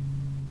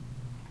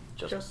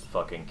 Just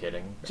fucking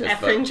kidding.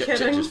 Effing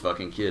kidding. Just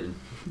fucking kidding.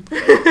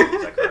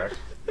 Is that correct?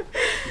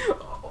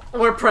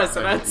 Or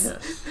presidents.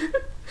 Yes.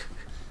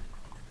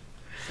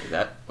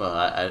 That, well,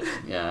 I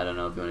don't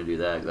know if you want to do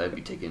that. That'd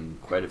be taken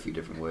quite a few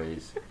different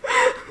ways.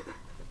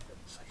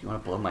 It's like, you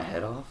want to blow my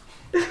head off?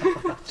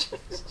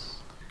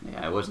 Yeah,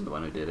 I wasn't the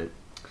one who did it.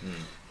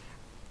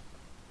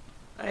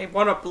 I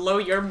want to blow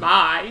your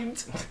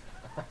mind.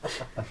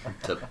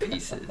 To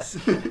pieces.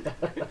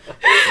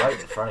 Right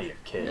in front of your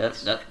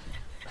kids.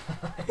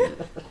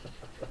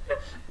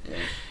 Yeah,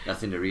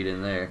 nothing to read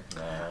in there.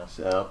 Yeah.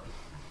 So,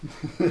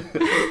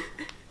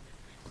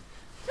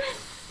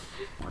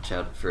 watch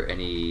out for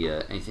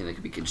anything that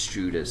could be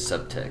construed as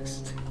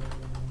subtext.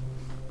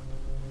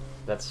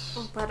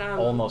 That's But,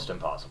 almost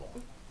impossible.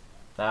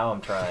 Now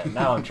I'm trying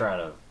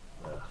to.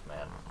 Ugh,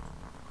 man.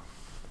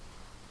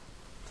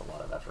 It's a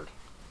lot of effort.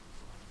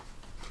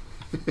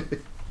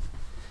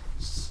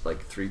 It's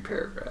like 3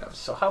 paragraphs.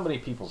 So how many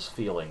people's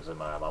feelings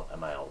am I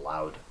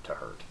allowed to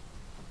hurt?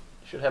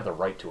 I should have the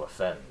right to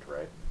offend,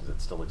 right? Does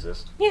it still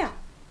exist? Yeah.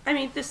 I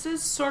mean, this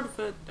is sort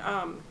of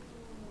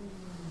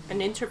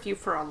an interview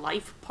for a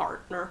life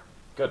partner.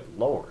 Good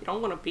lord. You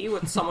don't want to be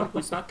with someone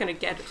who's not going to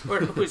get, or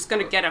who's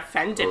going to get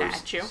offended Or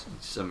at you.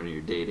 Somebody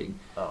you're dating.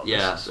 Oh,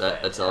 Yeah, this is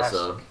that's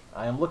also. fantastic.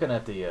 I am looking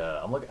at the.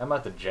 I'm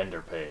at the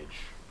gender page.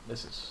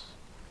 This is.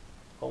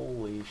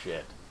 Holy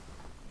shit.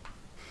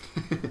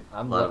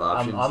 A lot of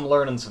options. I'm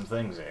learning some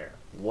things here.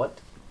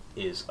 What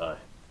is a?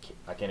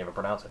 I can't even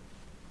pronounce it.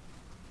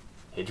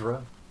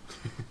 Hijra.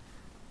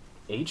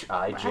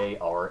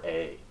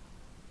 Hijra.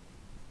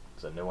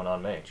 It's a new one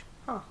on me.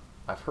 Huh.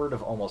 I've heard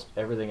of almost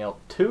everything else.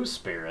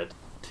 Two-spirit.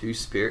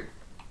 Two-spirit?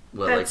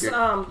 Well, That's,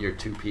 like you're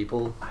 2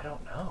 people? I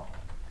don't know.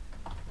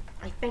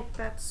 I think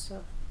that's.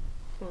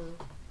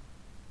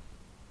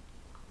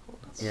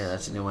 Yeah,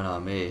 that's a new one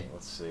on me.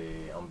 Let's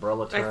see.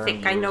 Umbrella term I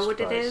think I know used what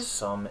it by is,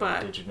 some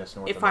but indigenous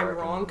North if I'm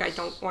wrong, I Americans.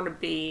 don't want to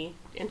be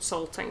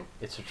insulting.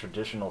 It's a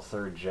traditional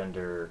third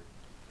gender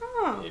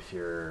Oh. if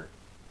you're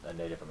a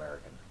Native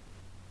American.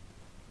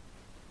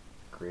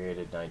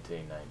 Created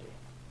 1990.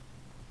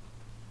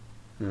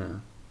 Yeah.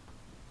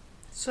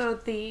 So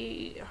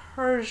the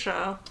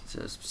Herja.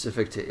 So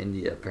specific to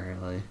India,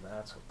 apparently.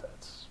 That's what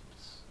that's.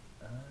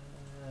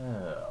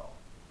 Oh.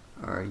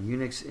 Are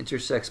eunuchs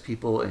intersex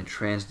people and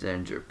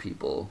transgender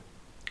people?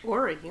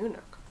 Or a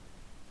eunuch.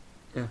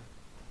 Yeah.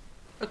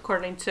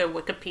 According to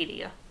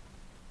Wikipedia.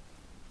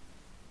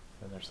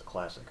 Then there's the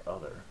classic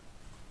other.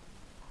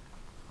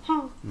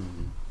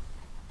 Mm-hmm.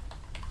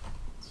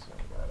 Let's see what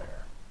we got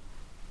here.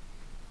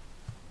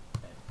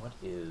 And what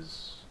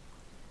is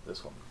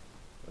this one?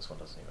 This one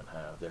doesn't even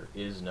have. There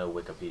is no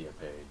Wikipedia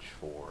page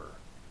for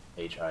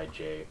Hijra.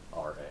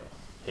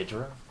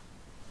 Hijra?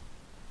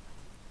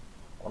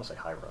 I want to say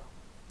Hira.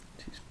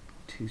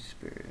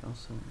 Two-spirit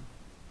also.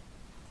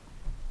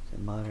 It's a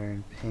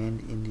modern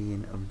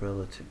pan-Indian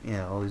umbrella term.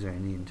 Yeah, all these are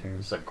Indian terms.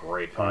 This is a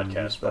great And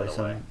podcast, used by the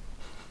some way.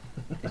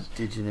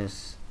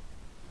 indigenous.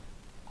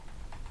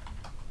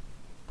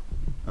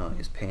 Oh, I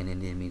guess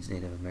pan-Indian means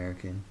Native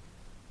American.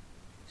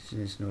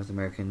 Indigenous North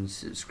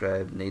Americans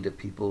describe Native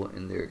people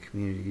in their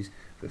communities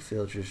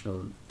fulfill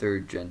traditional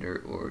third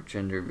gender or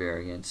gender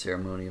variant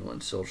ceremonial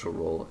and social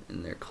role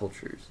in their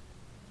cultures.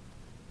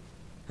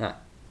 Huh.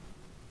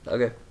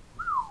 Okay.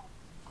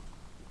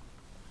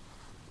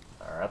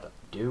 Alright, then.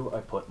 Do I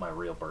put my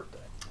real birthday?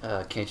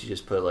 Can't you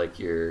just put like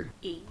your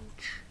Age.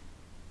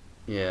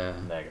 yeah?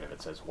 Negative.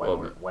 It says Well,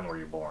 when were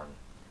you born?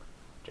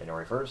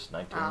 January 1st,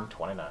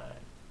 1929.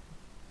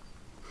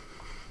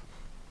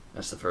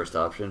 That's the first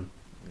option.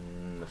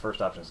 The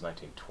first option is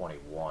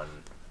 1921.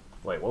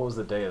 Wait, what was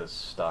the day of the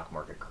stock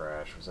market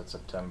crash? Was that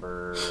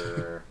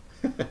September?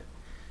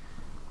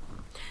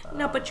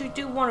 No, but you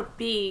do want to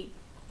be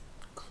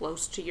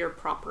close to your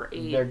proper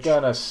age. They're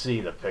gonna see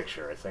the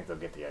picture. I think they'll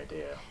get the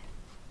idea.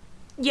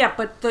 Yeah,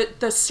 but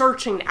the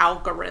searching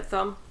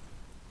algorithm.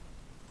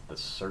 The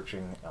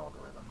searching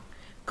algorithm.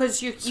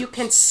 Because you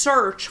can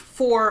search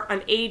for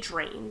an age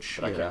range.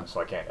 But Yeah.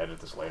 I can't edit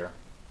this later.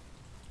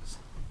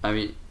 I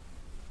mean,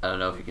 I don't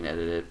know if you can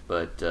edit it,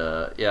 but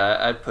yeah,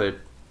 I'd put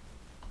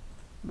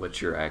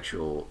what your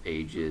actual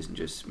age is and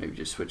just maybe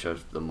just switch out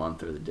the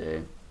month or the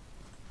day.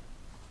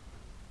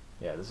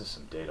 Yeah, this is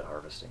some data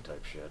harvesting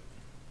type shit.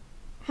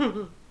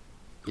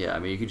 Yeah, I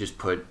mean, you could just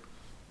put,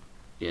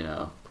 you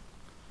know,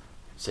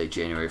 say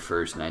January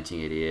 1st,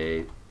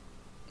 1988.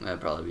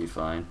 That'd probably be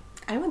fine.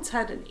 I once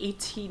had an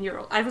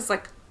 18-year-old. I was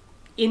like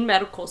in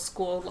medical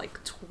school,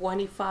 like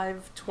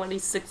 25,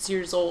 26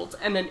 years old,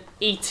 and an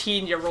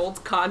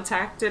 18-year-old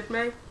contacted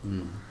me.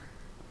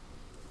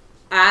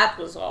 That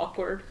was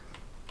awkward.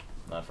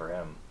 not for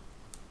him.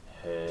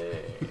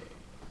 Hey.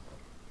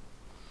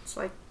 It's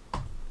like,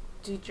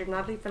 dude, you're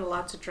not even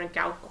allowed to drink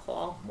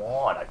alcohol. Come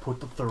on, I put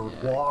the third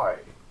Yeah. Y.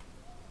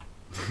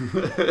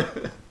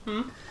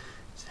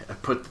 I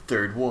put the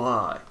third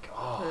Y.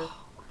 Oh,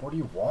 what do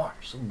you want?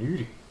 You're so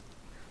needy.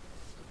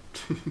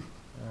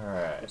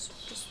 Alright. It's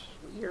just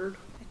weird.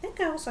 I think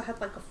I also had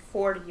like a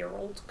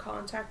 40-year-old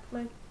contact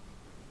me.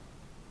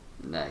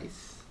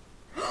 Nice.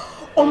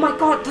 Oh my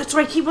god, that's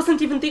right, he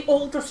wasn't even the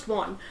oldest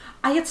one.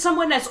 I had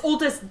someone as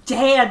old as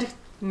Dad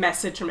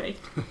message me.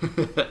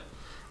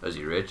 Was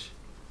he rich?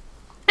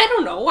 I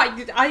don't know,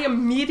 I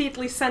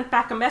immediately sent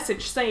back a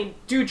message saying,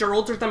 dude, you're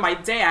older than my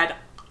dad.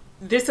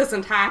 This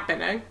isn't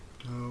happening.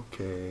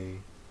 Okay.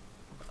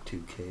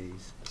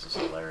 2Ks. This is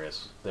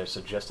hilarious. Their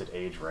suggested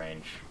age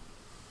range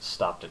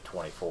stopped at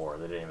 24.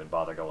 They didn't even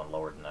bother going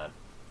lower than that.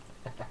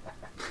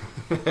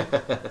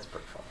 That's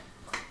pretty funny.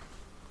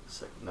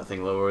 So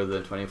nothing lower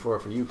than 24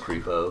 for you,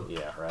 creepo.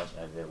 Yeah, right?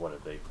 And what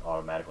did they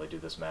automatically do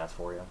this math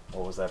for you?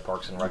 What was that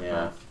Parks and Rec Yeah.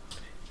 math?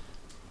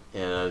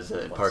 Yeah, that was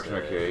What's Parks and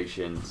the-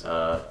 Recreation.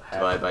 half-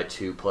 Divide by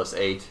 2 plus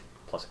 8.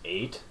 Plus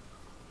 8?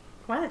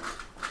 What?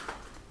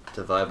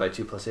 Divide by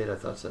 2 plus 8, I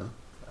thought so.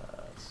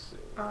 Let's see.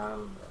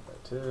 Um, Divide by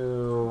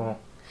 2.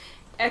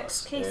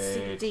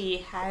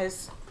 XKCD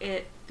has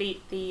it,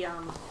 the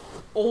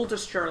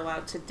oldest you're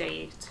allowed to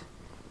date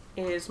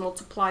is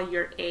multiply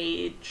your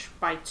age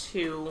by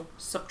 2,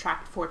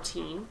 subtract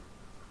 14.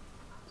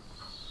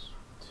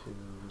 2,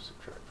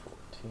 subtract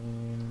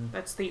 14.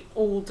 That's the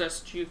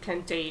oldest you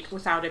can date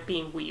without it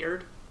being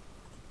weird.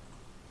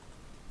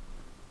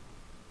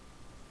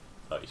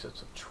 Oh, you said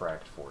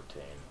subtract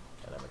 14.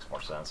 Yeah, that makes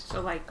more sense. So,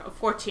 like, a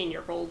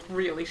 14-year-old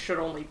really should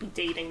only be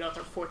dating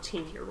other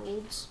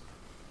 14-year-olds.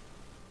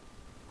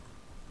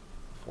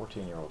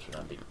 14-year-old should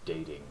not be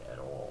dating at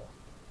all.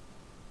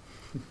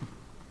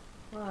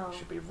 Wow.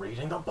 Should be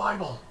reading the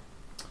Bible.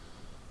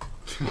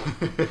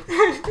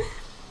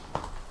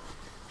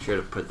 Sure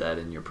to put that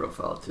in your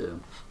profile, too.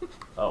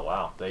 Oh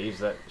wow, they use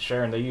that,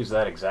 Sharon. They use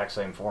that exact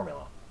same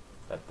formula.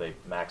 That they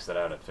maxed it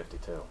out at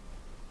 52.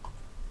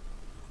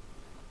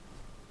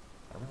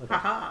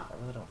 Haha. I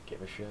really don't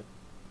give a shit.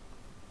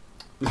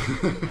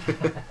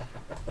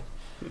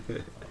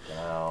 You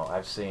know,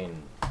 I've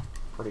seen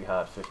pretty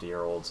hot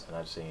 50-year-olds, and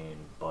I've seen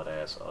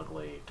butt-ass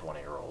ugly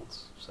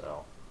 20-year-olds.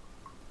 So,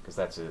 because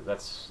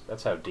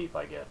that's how deep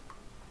I get.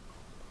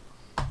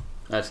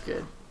 That's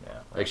good. Yeah.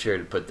 Make sure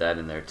to put that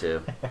in there,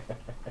 too.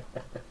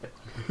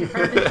 You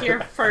heard it here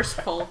first,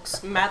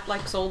 folks. Matt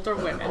likes older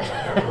women.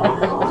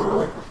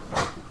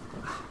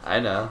 I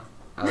know.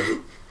 I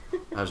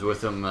was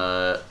with him,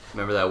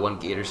 remember that one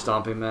gator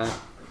stomping, Matt?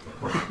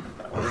 How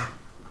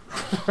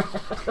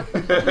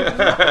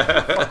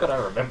could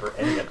I remember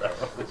any of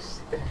those?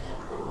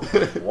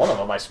 One of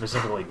them I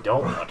specifically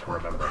don't want to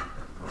remember.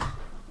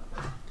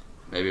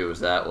 Maybe it was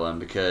that one,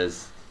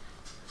 because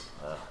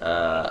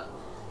I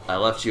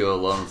left you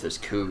alone with this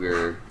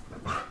cougar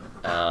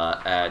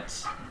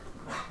at...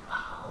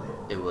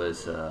 It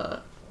was,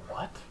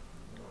 What?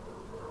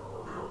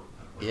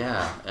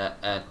 yeah,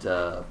 at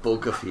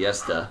Boca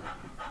Fiesta.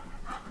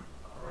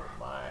 Oh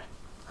my.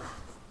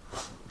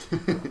 I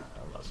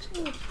must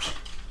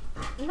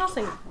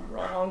Nothing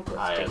wrong with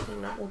I-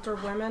 dating older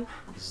women.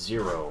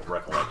 zero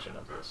recollection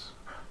of this.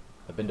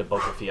 I've been to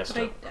Boca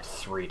Fiesta But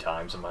 3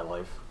 times in my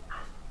life.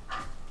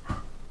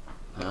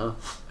 Oh,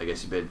 I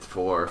guess you've been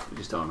 4. You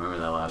just don't remember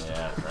that last one.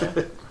 Yeah,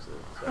 right.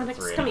 Alex,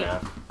 Three come and a here.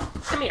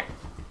 half. Come here.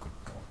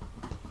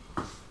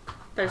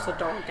 There's a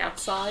dog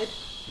outside.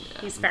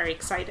 He's very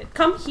excited.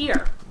 Come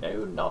here.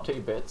 No naughty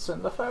bits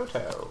in the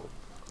photo.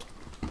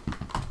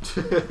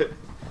 Okay.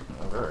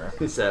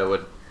 Is that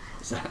what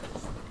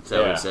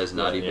it says,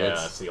 naughty yeah,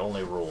 bits? that's the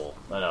only rule.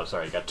 No,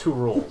 sorry, you got 2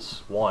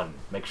 rules. 1,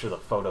 make sure the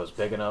photo's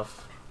big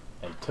enough.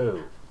 And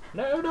 2,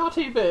 no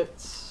naughty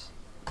bits.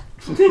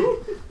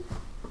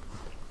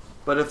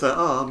 But if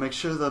make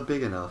sure they're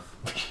big enough.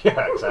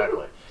 Yeah,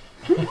 exactly.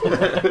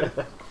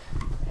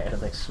 Had to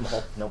make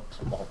small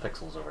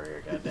pixels over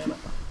here, goddammit.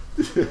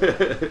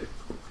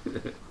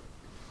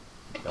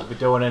 Don't be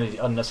doing any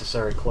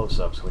unnecessary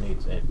close-ups. We need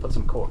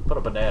put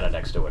a banana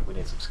next to it. We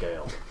need some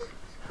scale.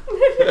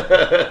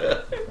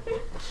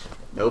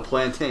 No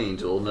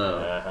plantains, you'll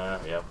know.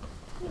 Yep.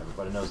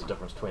 Everybody knows the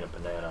difference between a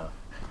banana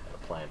and a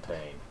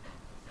plantain.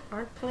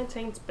 Aren't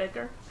plantains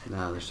bigger?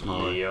 No, they're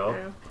smaller. Yep.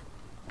 Yeah.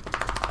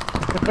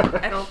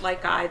 I don't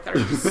like either,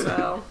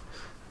 so...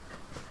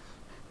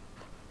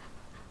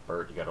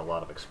 Bert, you got a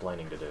lot of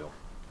explaining to do.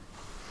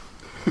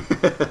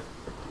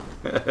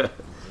 I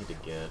need to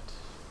get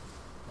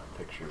my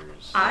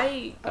pictures.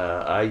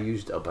 I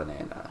used a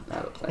banana,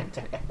 not a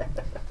plantain.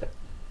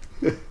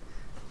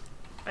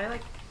 I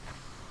like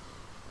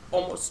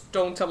almost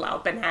don't allow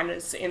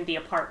bananas in the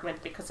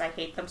apartment because I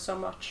hate them so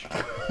much.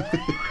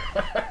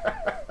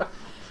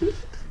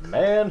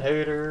 Man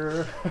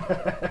hater.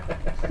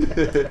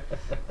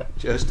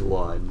 Just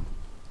one.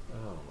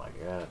 Oh my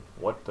god.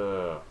 What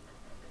the...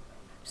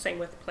 Same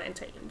with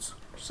plantains.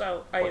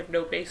 So I have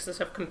no basis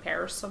of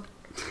comparison.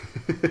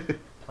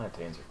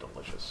 Plantains are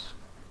delicious.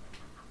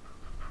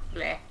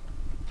 bleh.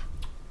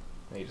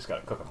 You just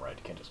gotta cook them right.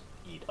 You can't just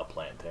eat a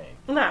plantain.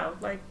 No,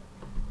 like,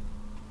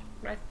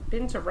 I've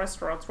been to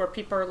restaurants where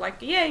people are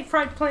like, yay,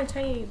 fried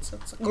plantains.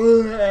 It's like,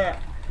 bleh.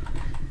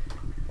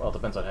 Well, it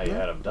depends on how you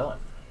had them done.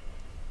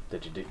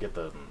 Did you get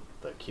the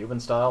Cuban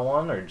style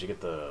one, or did you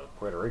get the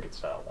Puerto Rican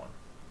style one?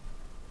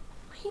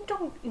 I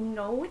don't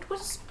know. It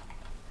was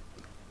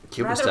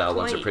Cuban rather style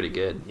ones are plain. pretty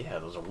good. Yeah,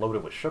 those are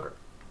loaded with sugar.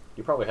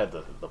 You probably had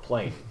the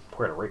plain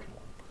Puerto Rican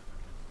one.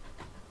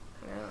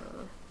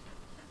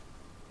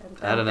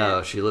 I don't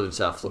know. She lived in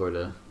South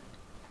Florida.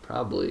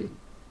 Probably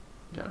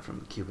got it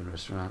from a Cuban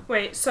restaurant.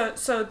 Wait, so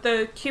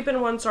the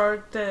Cuban ones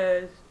are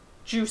the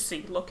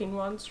juicy looking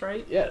ones,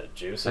 right? Yeah,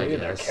 juicy. I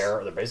And they're guess.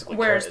 they're basically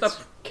Whereas the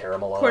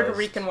caramelized. Puerto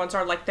Rican ones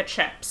are like the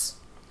chips.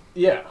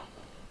 Yeah,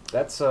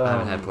 that's. I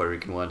haven't had Puerto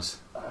Rican ones.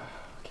 I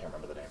can't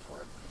remember the name for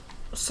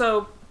it.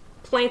 So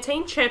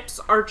plantain chips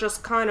are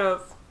just kind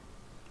of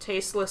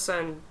tasteless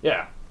and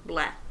Yeah,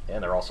 bleh.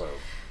 and they're also.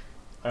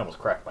 I almost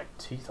cracked my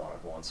teeth on it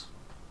once.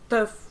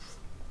 The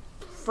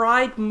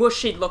fried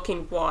mushy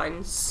looking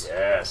ones,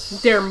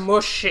 Yes. they're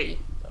mushy.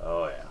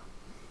 Oh yeah.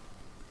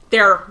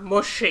 They're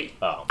mushy.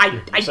 Oh,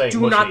 I you're saying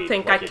do not mushy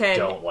think like I you can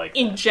don't like that.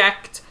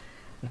 inject.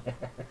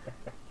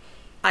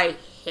 I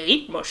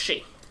hate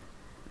mushy.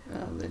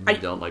 Then I- you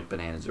don't like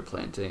bananas or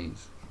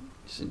plantains,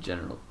 just in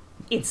general.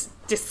 It's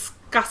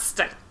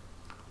disgusting.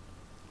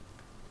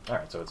 All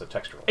right, so it's a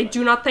textural. I thing.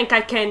 do not think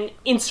I can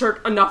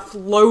insert enough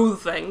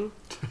loathing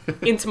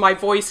into my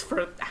voice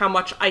for how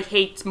much I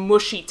hate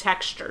mushy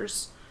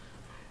textures.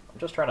 I'm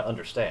just trying to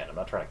understand. I'm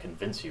not trying to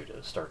convince you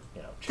to start,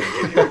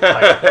 changing your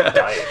entire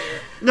diet here.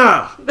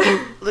 No,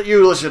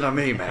 you listen to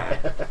me,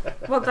 man.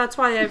 Well, that's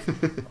why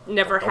I've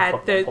never Don't had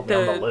put me on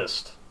the the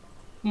list.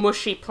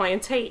 mushy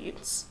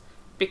plantains,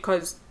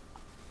 because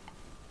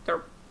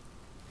they're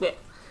bleh.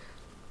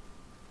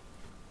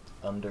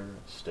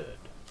 Understood.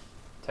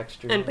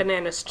 Texture. And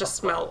bananas just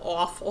smell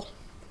awful.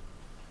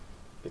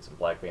 Get some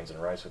black beans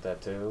and rice with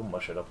that too.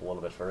 Mush it up a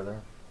little bit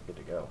further. Good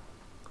to go.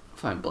 I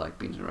find black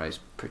beans and rice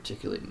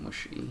particularly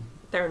mushy.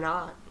 They're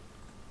not.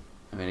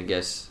 I mean, I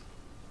guess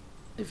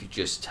if you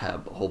just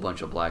have a whole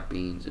bunch of black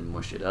beans and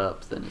mush it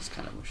up, then it's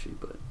kind of mushy.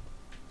 But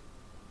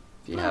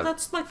if you No, have,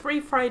 that's like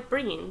refried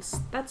beans.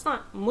 That's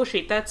not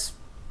mushy. That's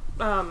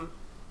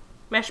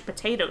mashed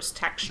potatoes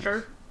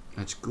texture.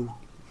 that's good.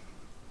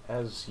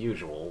 As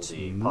usual, It's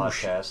the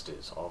mush. podcast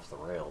is off the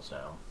rails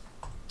now.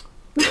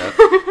 Yep.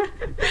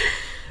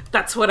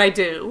 That's what I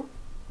do.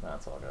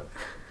 That's all good.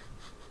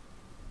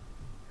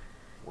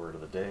 Word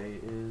of the day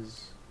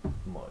is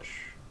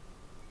mush.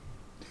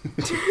 What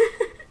the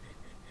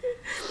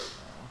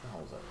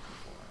hell was I looking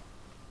for?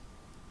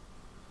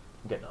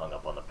 I'm getting hung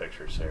up on the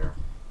pictures here.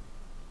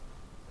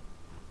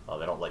 Oh,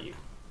 they don't let you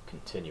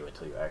continue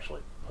until you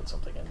actually put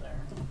something in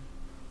there.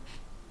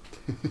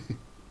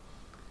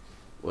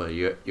 Well,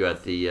 you're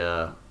at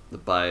the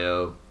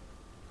bio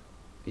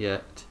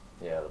yet.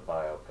 Yeah, the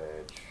bio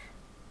page.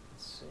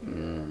 Let's see.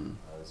 Mm.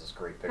 There's this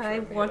great picture I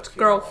of me at want a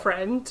funeral.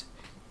 girlfriend.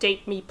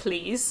 Date me,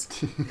 please.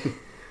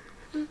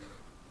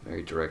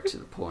 Very direct to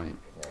the point.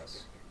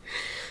 Yes.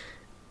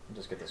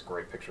 Just get this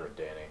great picture of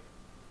Danny.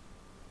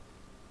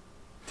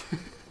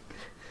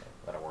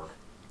 That'll work.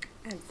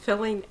 I'm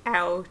filling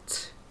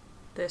out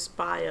this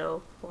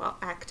bio while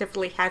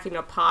actively having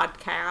a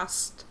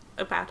podcast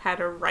about how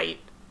to write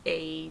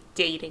a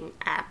dating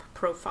app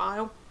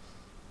profile.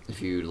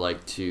 If you'd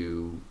like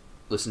to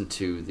listen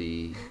to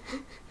the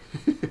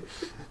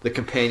the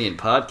companion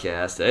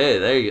podcast, hey,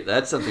 there you go.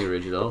 That's something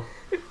original.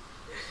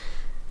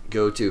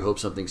 Go to Hope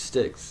Something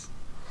Sticks.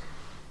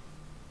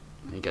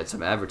 You got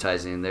some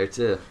advertising in there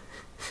too.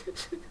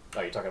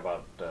 Oh, you're talking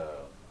about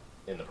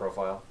in the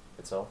profile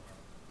itself?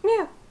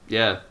 Yeah.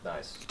 Yeah,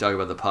 Nice. you talk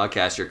about the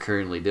podcast you're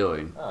currently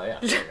doing. Oh, yeah,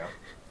 there you go.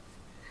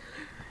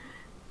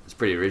 It's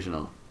pretty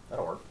original.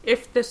 That'll work.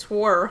 If this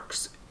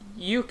works,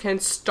 you can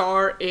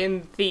star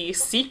in the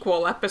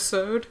sequel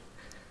episode.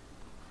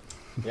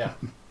 Yeah.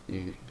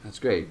 That's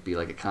great. Be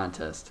like a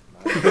contest.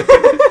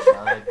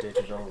 My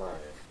digital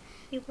life.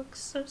 He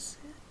looks so sad,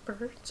 Bert.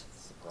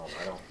 That's the problem.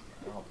 I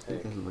don't It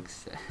take. doesn't look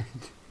sad.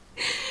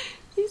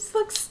 He's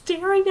like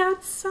staring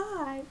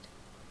outside.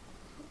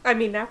 I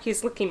mean, now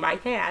he's licking my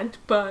hand,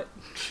 but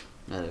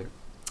I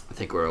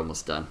think we're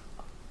almost done.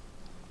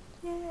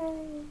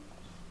 yay.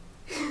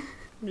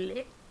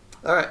 Bleh.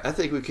 All right, I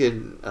think we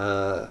can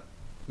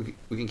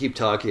we can keep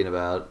talking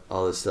about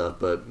all this stuff,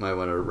 but might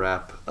want to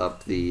wrap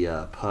up the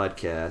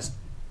podcast.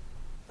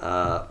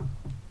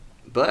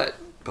 But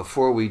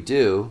before we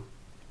do,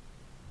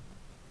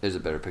 there's a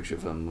better picture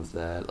of him with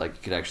that. Like,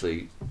 you can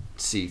actually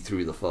see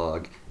through the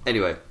fog.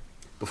 Anyway,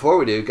 before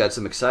we do, got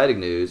some exciting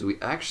news. We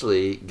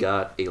actually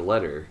got a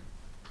letter.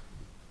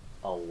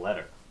 A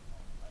letter.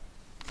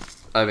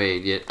 I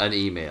mean, yeah, an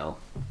email.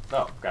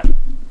 Oh, got it.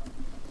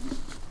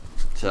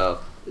 So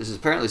this is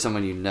apparently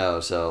someone you know.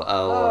 So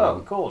I'll.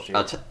 Oh, cool. She.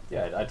 I'll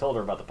Yeah, I told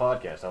her about the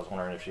podcast. I was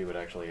wondering if she would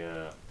actually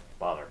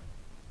bother.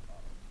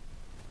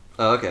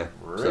 Oh, okay.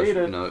 Read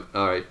it. No,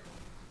 all right.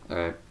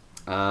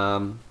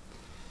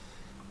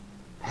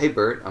 Hey, Hey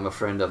Bert, I'm a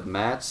friend of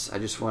Matt's. I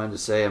just wanted to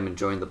say I'm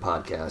enjoying the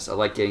podcast. I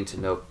like getting to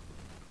know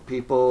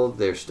people,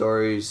 their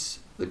stories,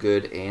 the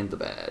good and the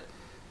bad.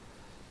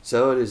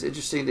 So it is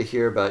interesting to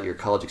hear about your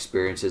college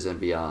experiences and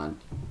beyond.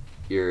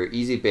 Your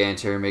easy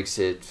banter makes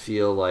it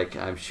feel like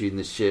I'm shooting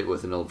the shit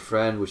with an old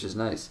friend, which is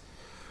nice.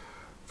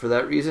 For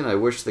that reason, I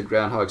wish the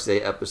Groundhog's Day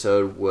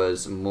episode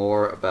was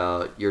more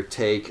about your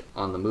take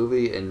on the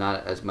movie and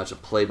not as much a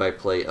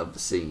play-by-play of the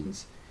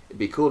scenes. It'd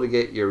be cool to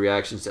get your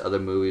reactions to other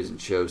movies and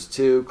shows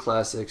too.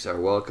 Classics are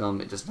welcome.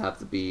 It doesn't have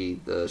to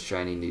be the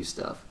shiny new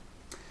stuff.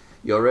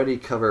 You already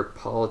cover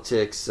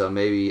politics, so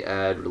maybe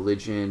add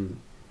religion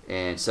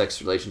and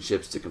sex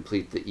relationships to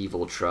complete the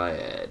evil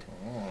triad.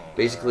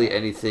 Basically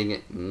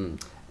anything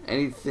and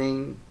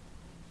everything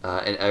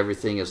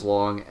as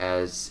long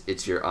as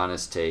it's your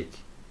honest take.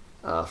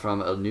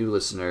 From a new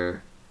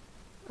listener,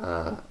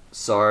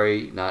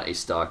 sorry, not a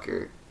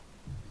stalker.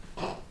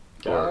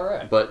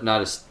 Alright. But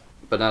not a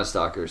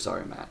stalker.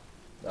 Sorry, Matt.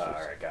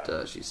 Alright, got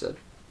it. She said.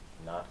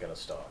 Not gonna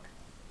stalk.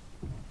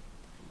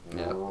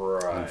 Yeah,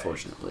 Right.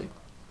 unfortunately.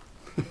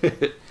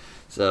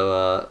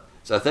 So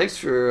thanks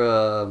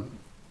for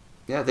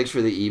thanks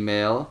for the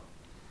email.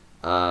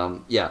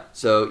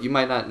 So you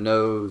might not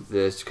know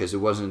this because it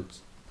wasn't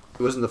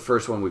the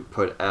first one we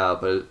put out,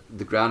 but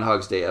the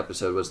Groundhog's Day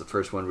episode was the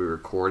first one we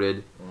recorded.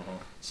 Mm-hmm.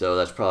 So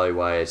that's probably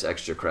why it's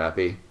extra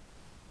crappy.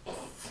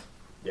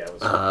 Yeah, it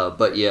was. I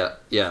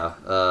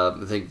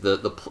think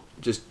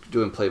just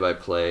doing play by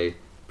play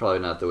probably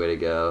not the way to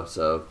go.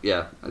 So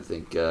yeah, I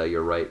think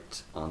you're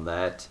right on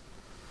that.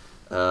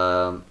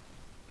 And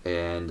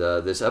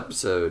this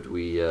episode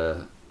we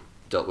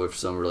dealt with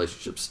some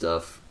relationship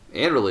stuff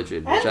and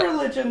religion,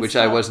 which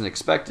I wasn't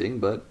expecting,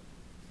 but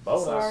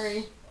Bonus.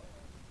 Sorry.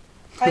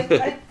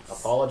 I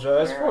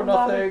Apologize swear for I'm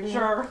not a nothing.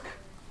 jerk.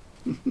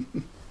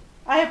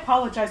 I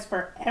apologize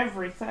for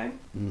everything.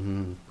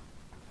 mm-hmm.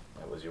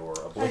 That was your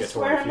I obligatory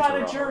swear I'm not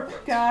a Futurama jerk,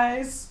 reference.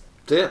 guys.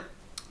 So yeah,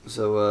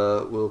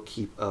 so we'll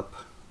keep up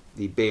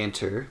the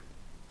banter,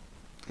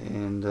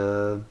 and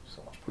So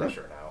much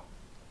pressure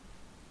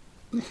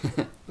now.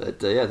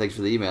 but yeah, thanks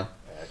for the email.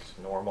 Act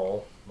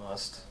normal.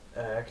 Must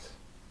act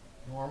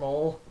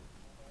normal.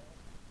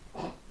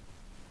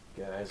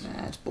 Guys,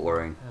 It's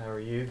boring. how are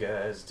you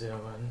guys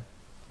doing?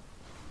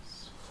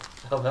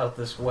 How about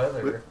this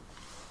weather?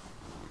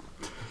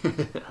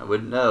 I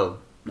wouldn't know.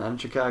 Not in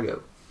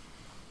Chicago.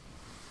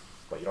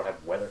 But you don't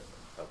have weather?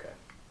 Okay.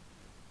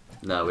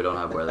 No, we don't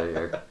have weather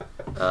here.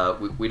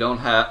 We don't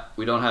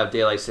have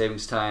daylight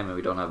savings time, and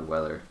we don't have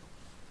weather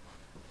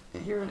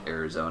here in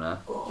Arizona.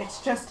 It's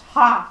just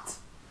hot.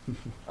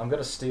 I'm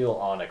gonna steal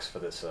Onyx for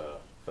this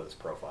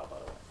profile, by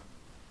the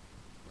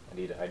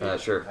way.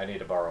 Sure. I need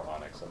to borrow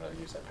Onyx. I'm gonna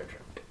use that picture.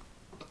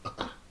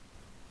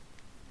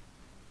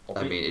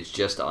 It's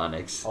just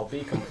Onyx. I'll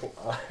be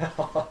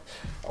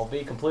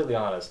completely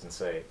honest and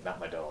say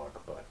not my dog,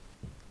 but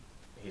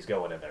he's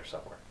going in there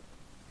somewhere.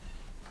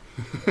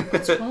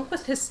 What's wrong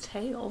with his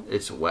tail?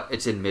 It's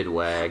It's in mid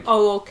wag.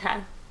 Oh,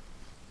 okay.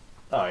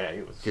 Oh yeah,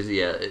 he was. Because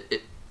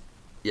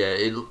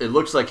it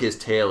looks like his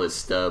tail is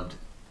stubbed.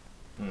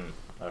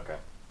 Okay.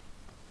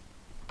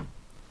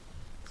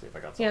 See if I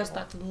got He has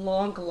something that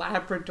long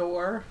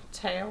Labrador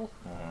tail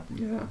more.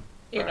 Yeah.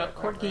 in a Right,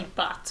 corgi right.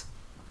 butt.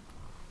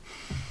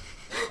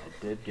 I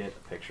did get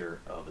a picture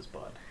of his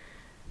butt.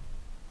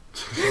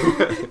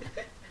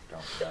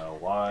 Don't know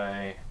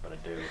why, but I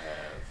do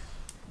have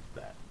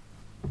that.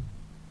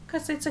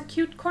 Because it's a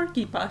cute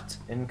corgi butt.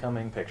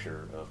 Incoming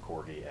picture of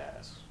corgi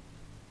ass.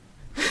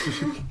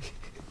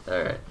 All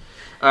right.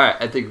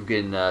 I think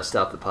we can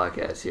stop the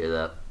podcast here.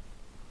 Though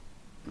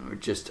we're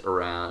just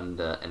around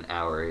an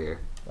hour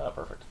here. Oh,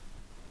 perfect.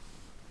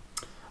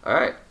 All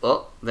right.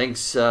 Well,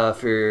 thanks for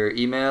your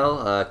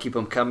email. Keep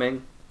them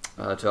coming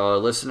to all our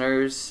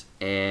listeners,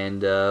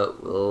 and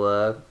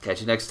we'll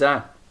catch you next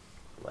time.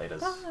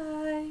 Latest.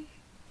 Bye.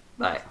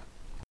 Bye.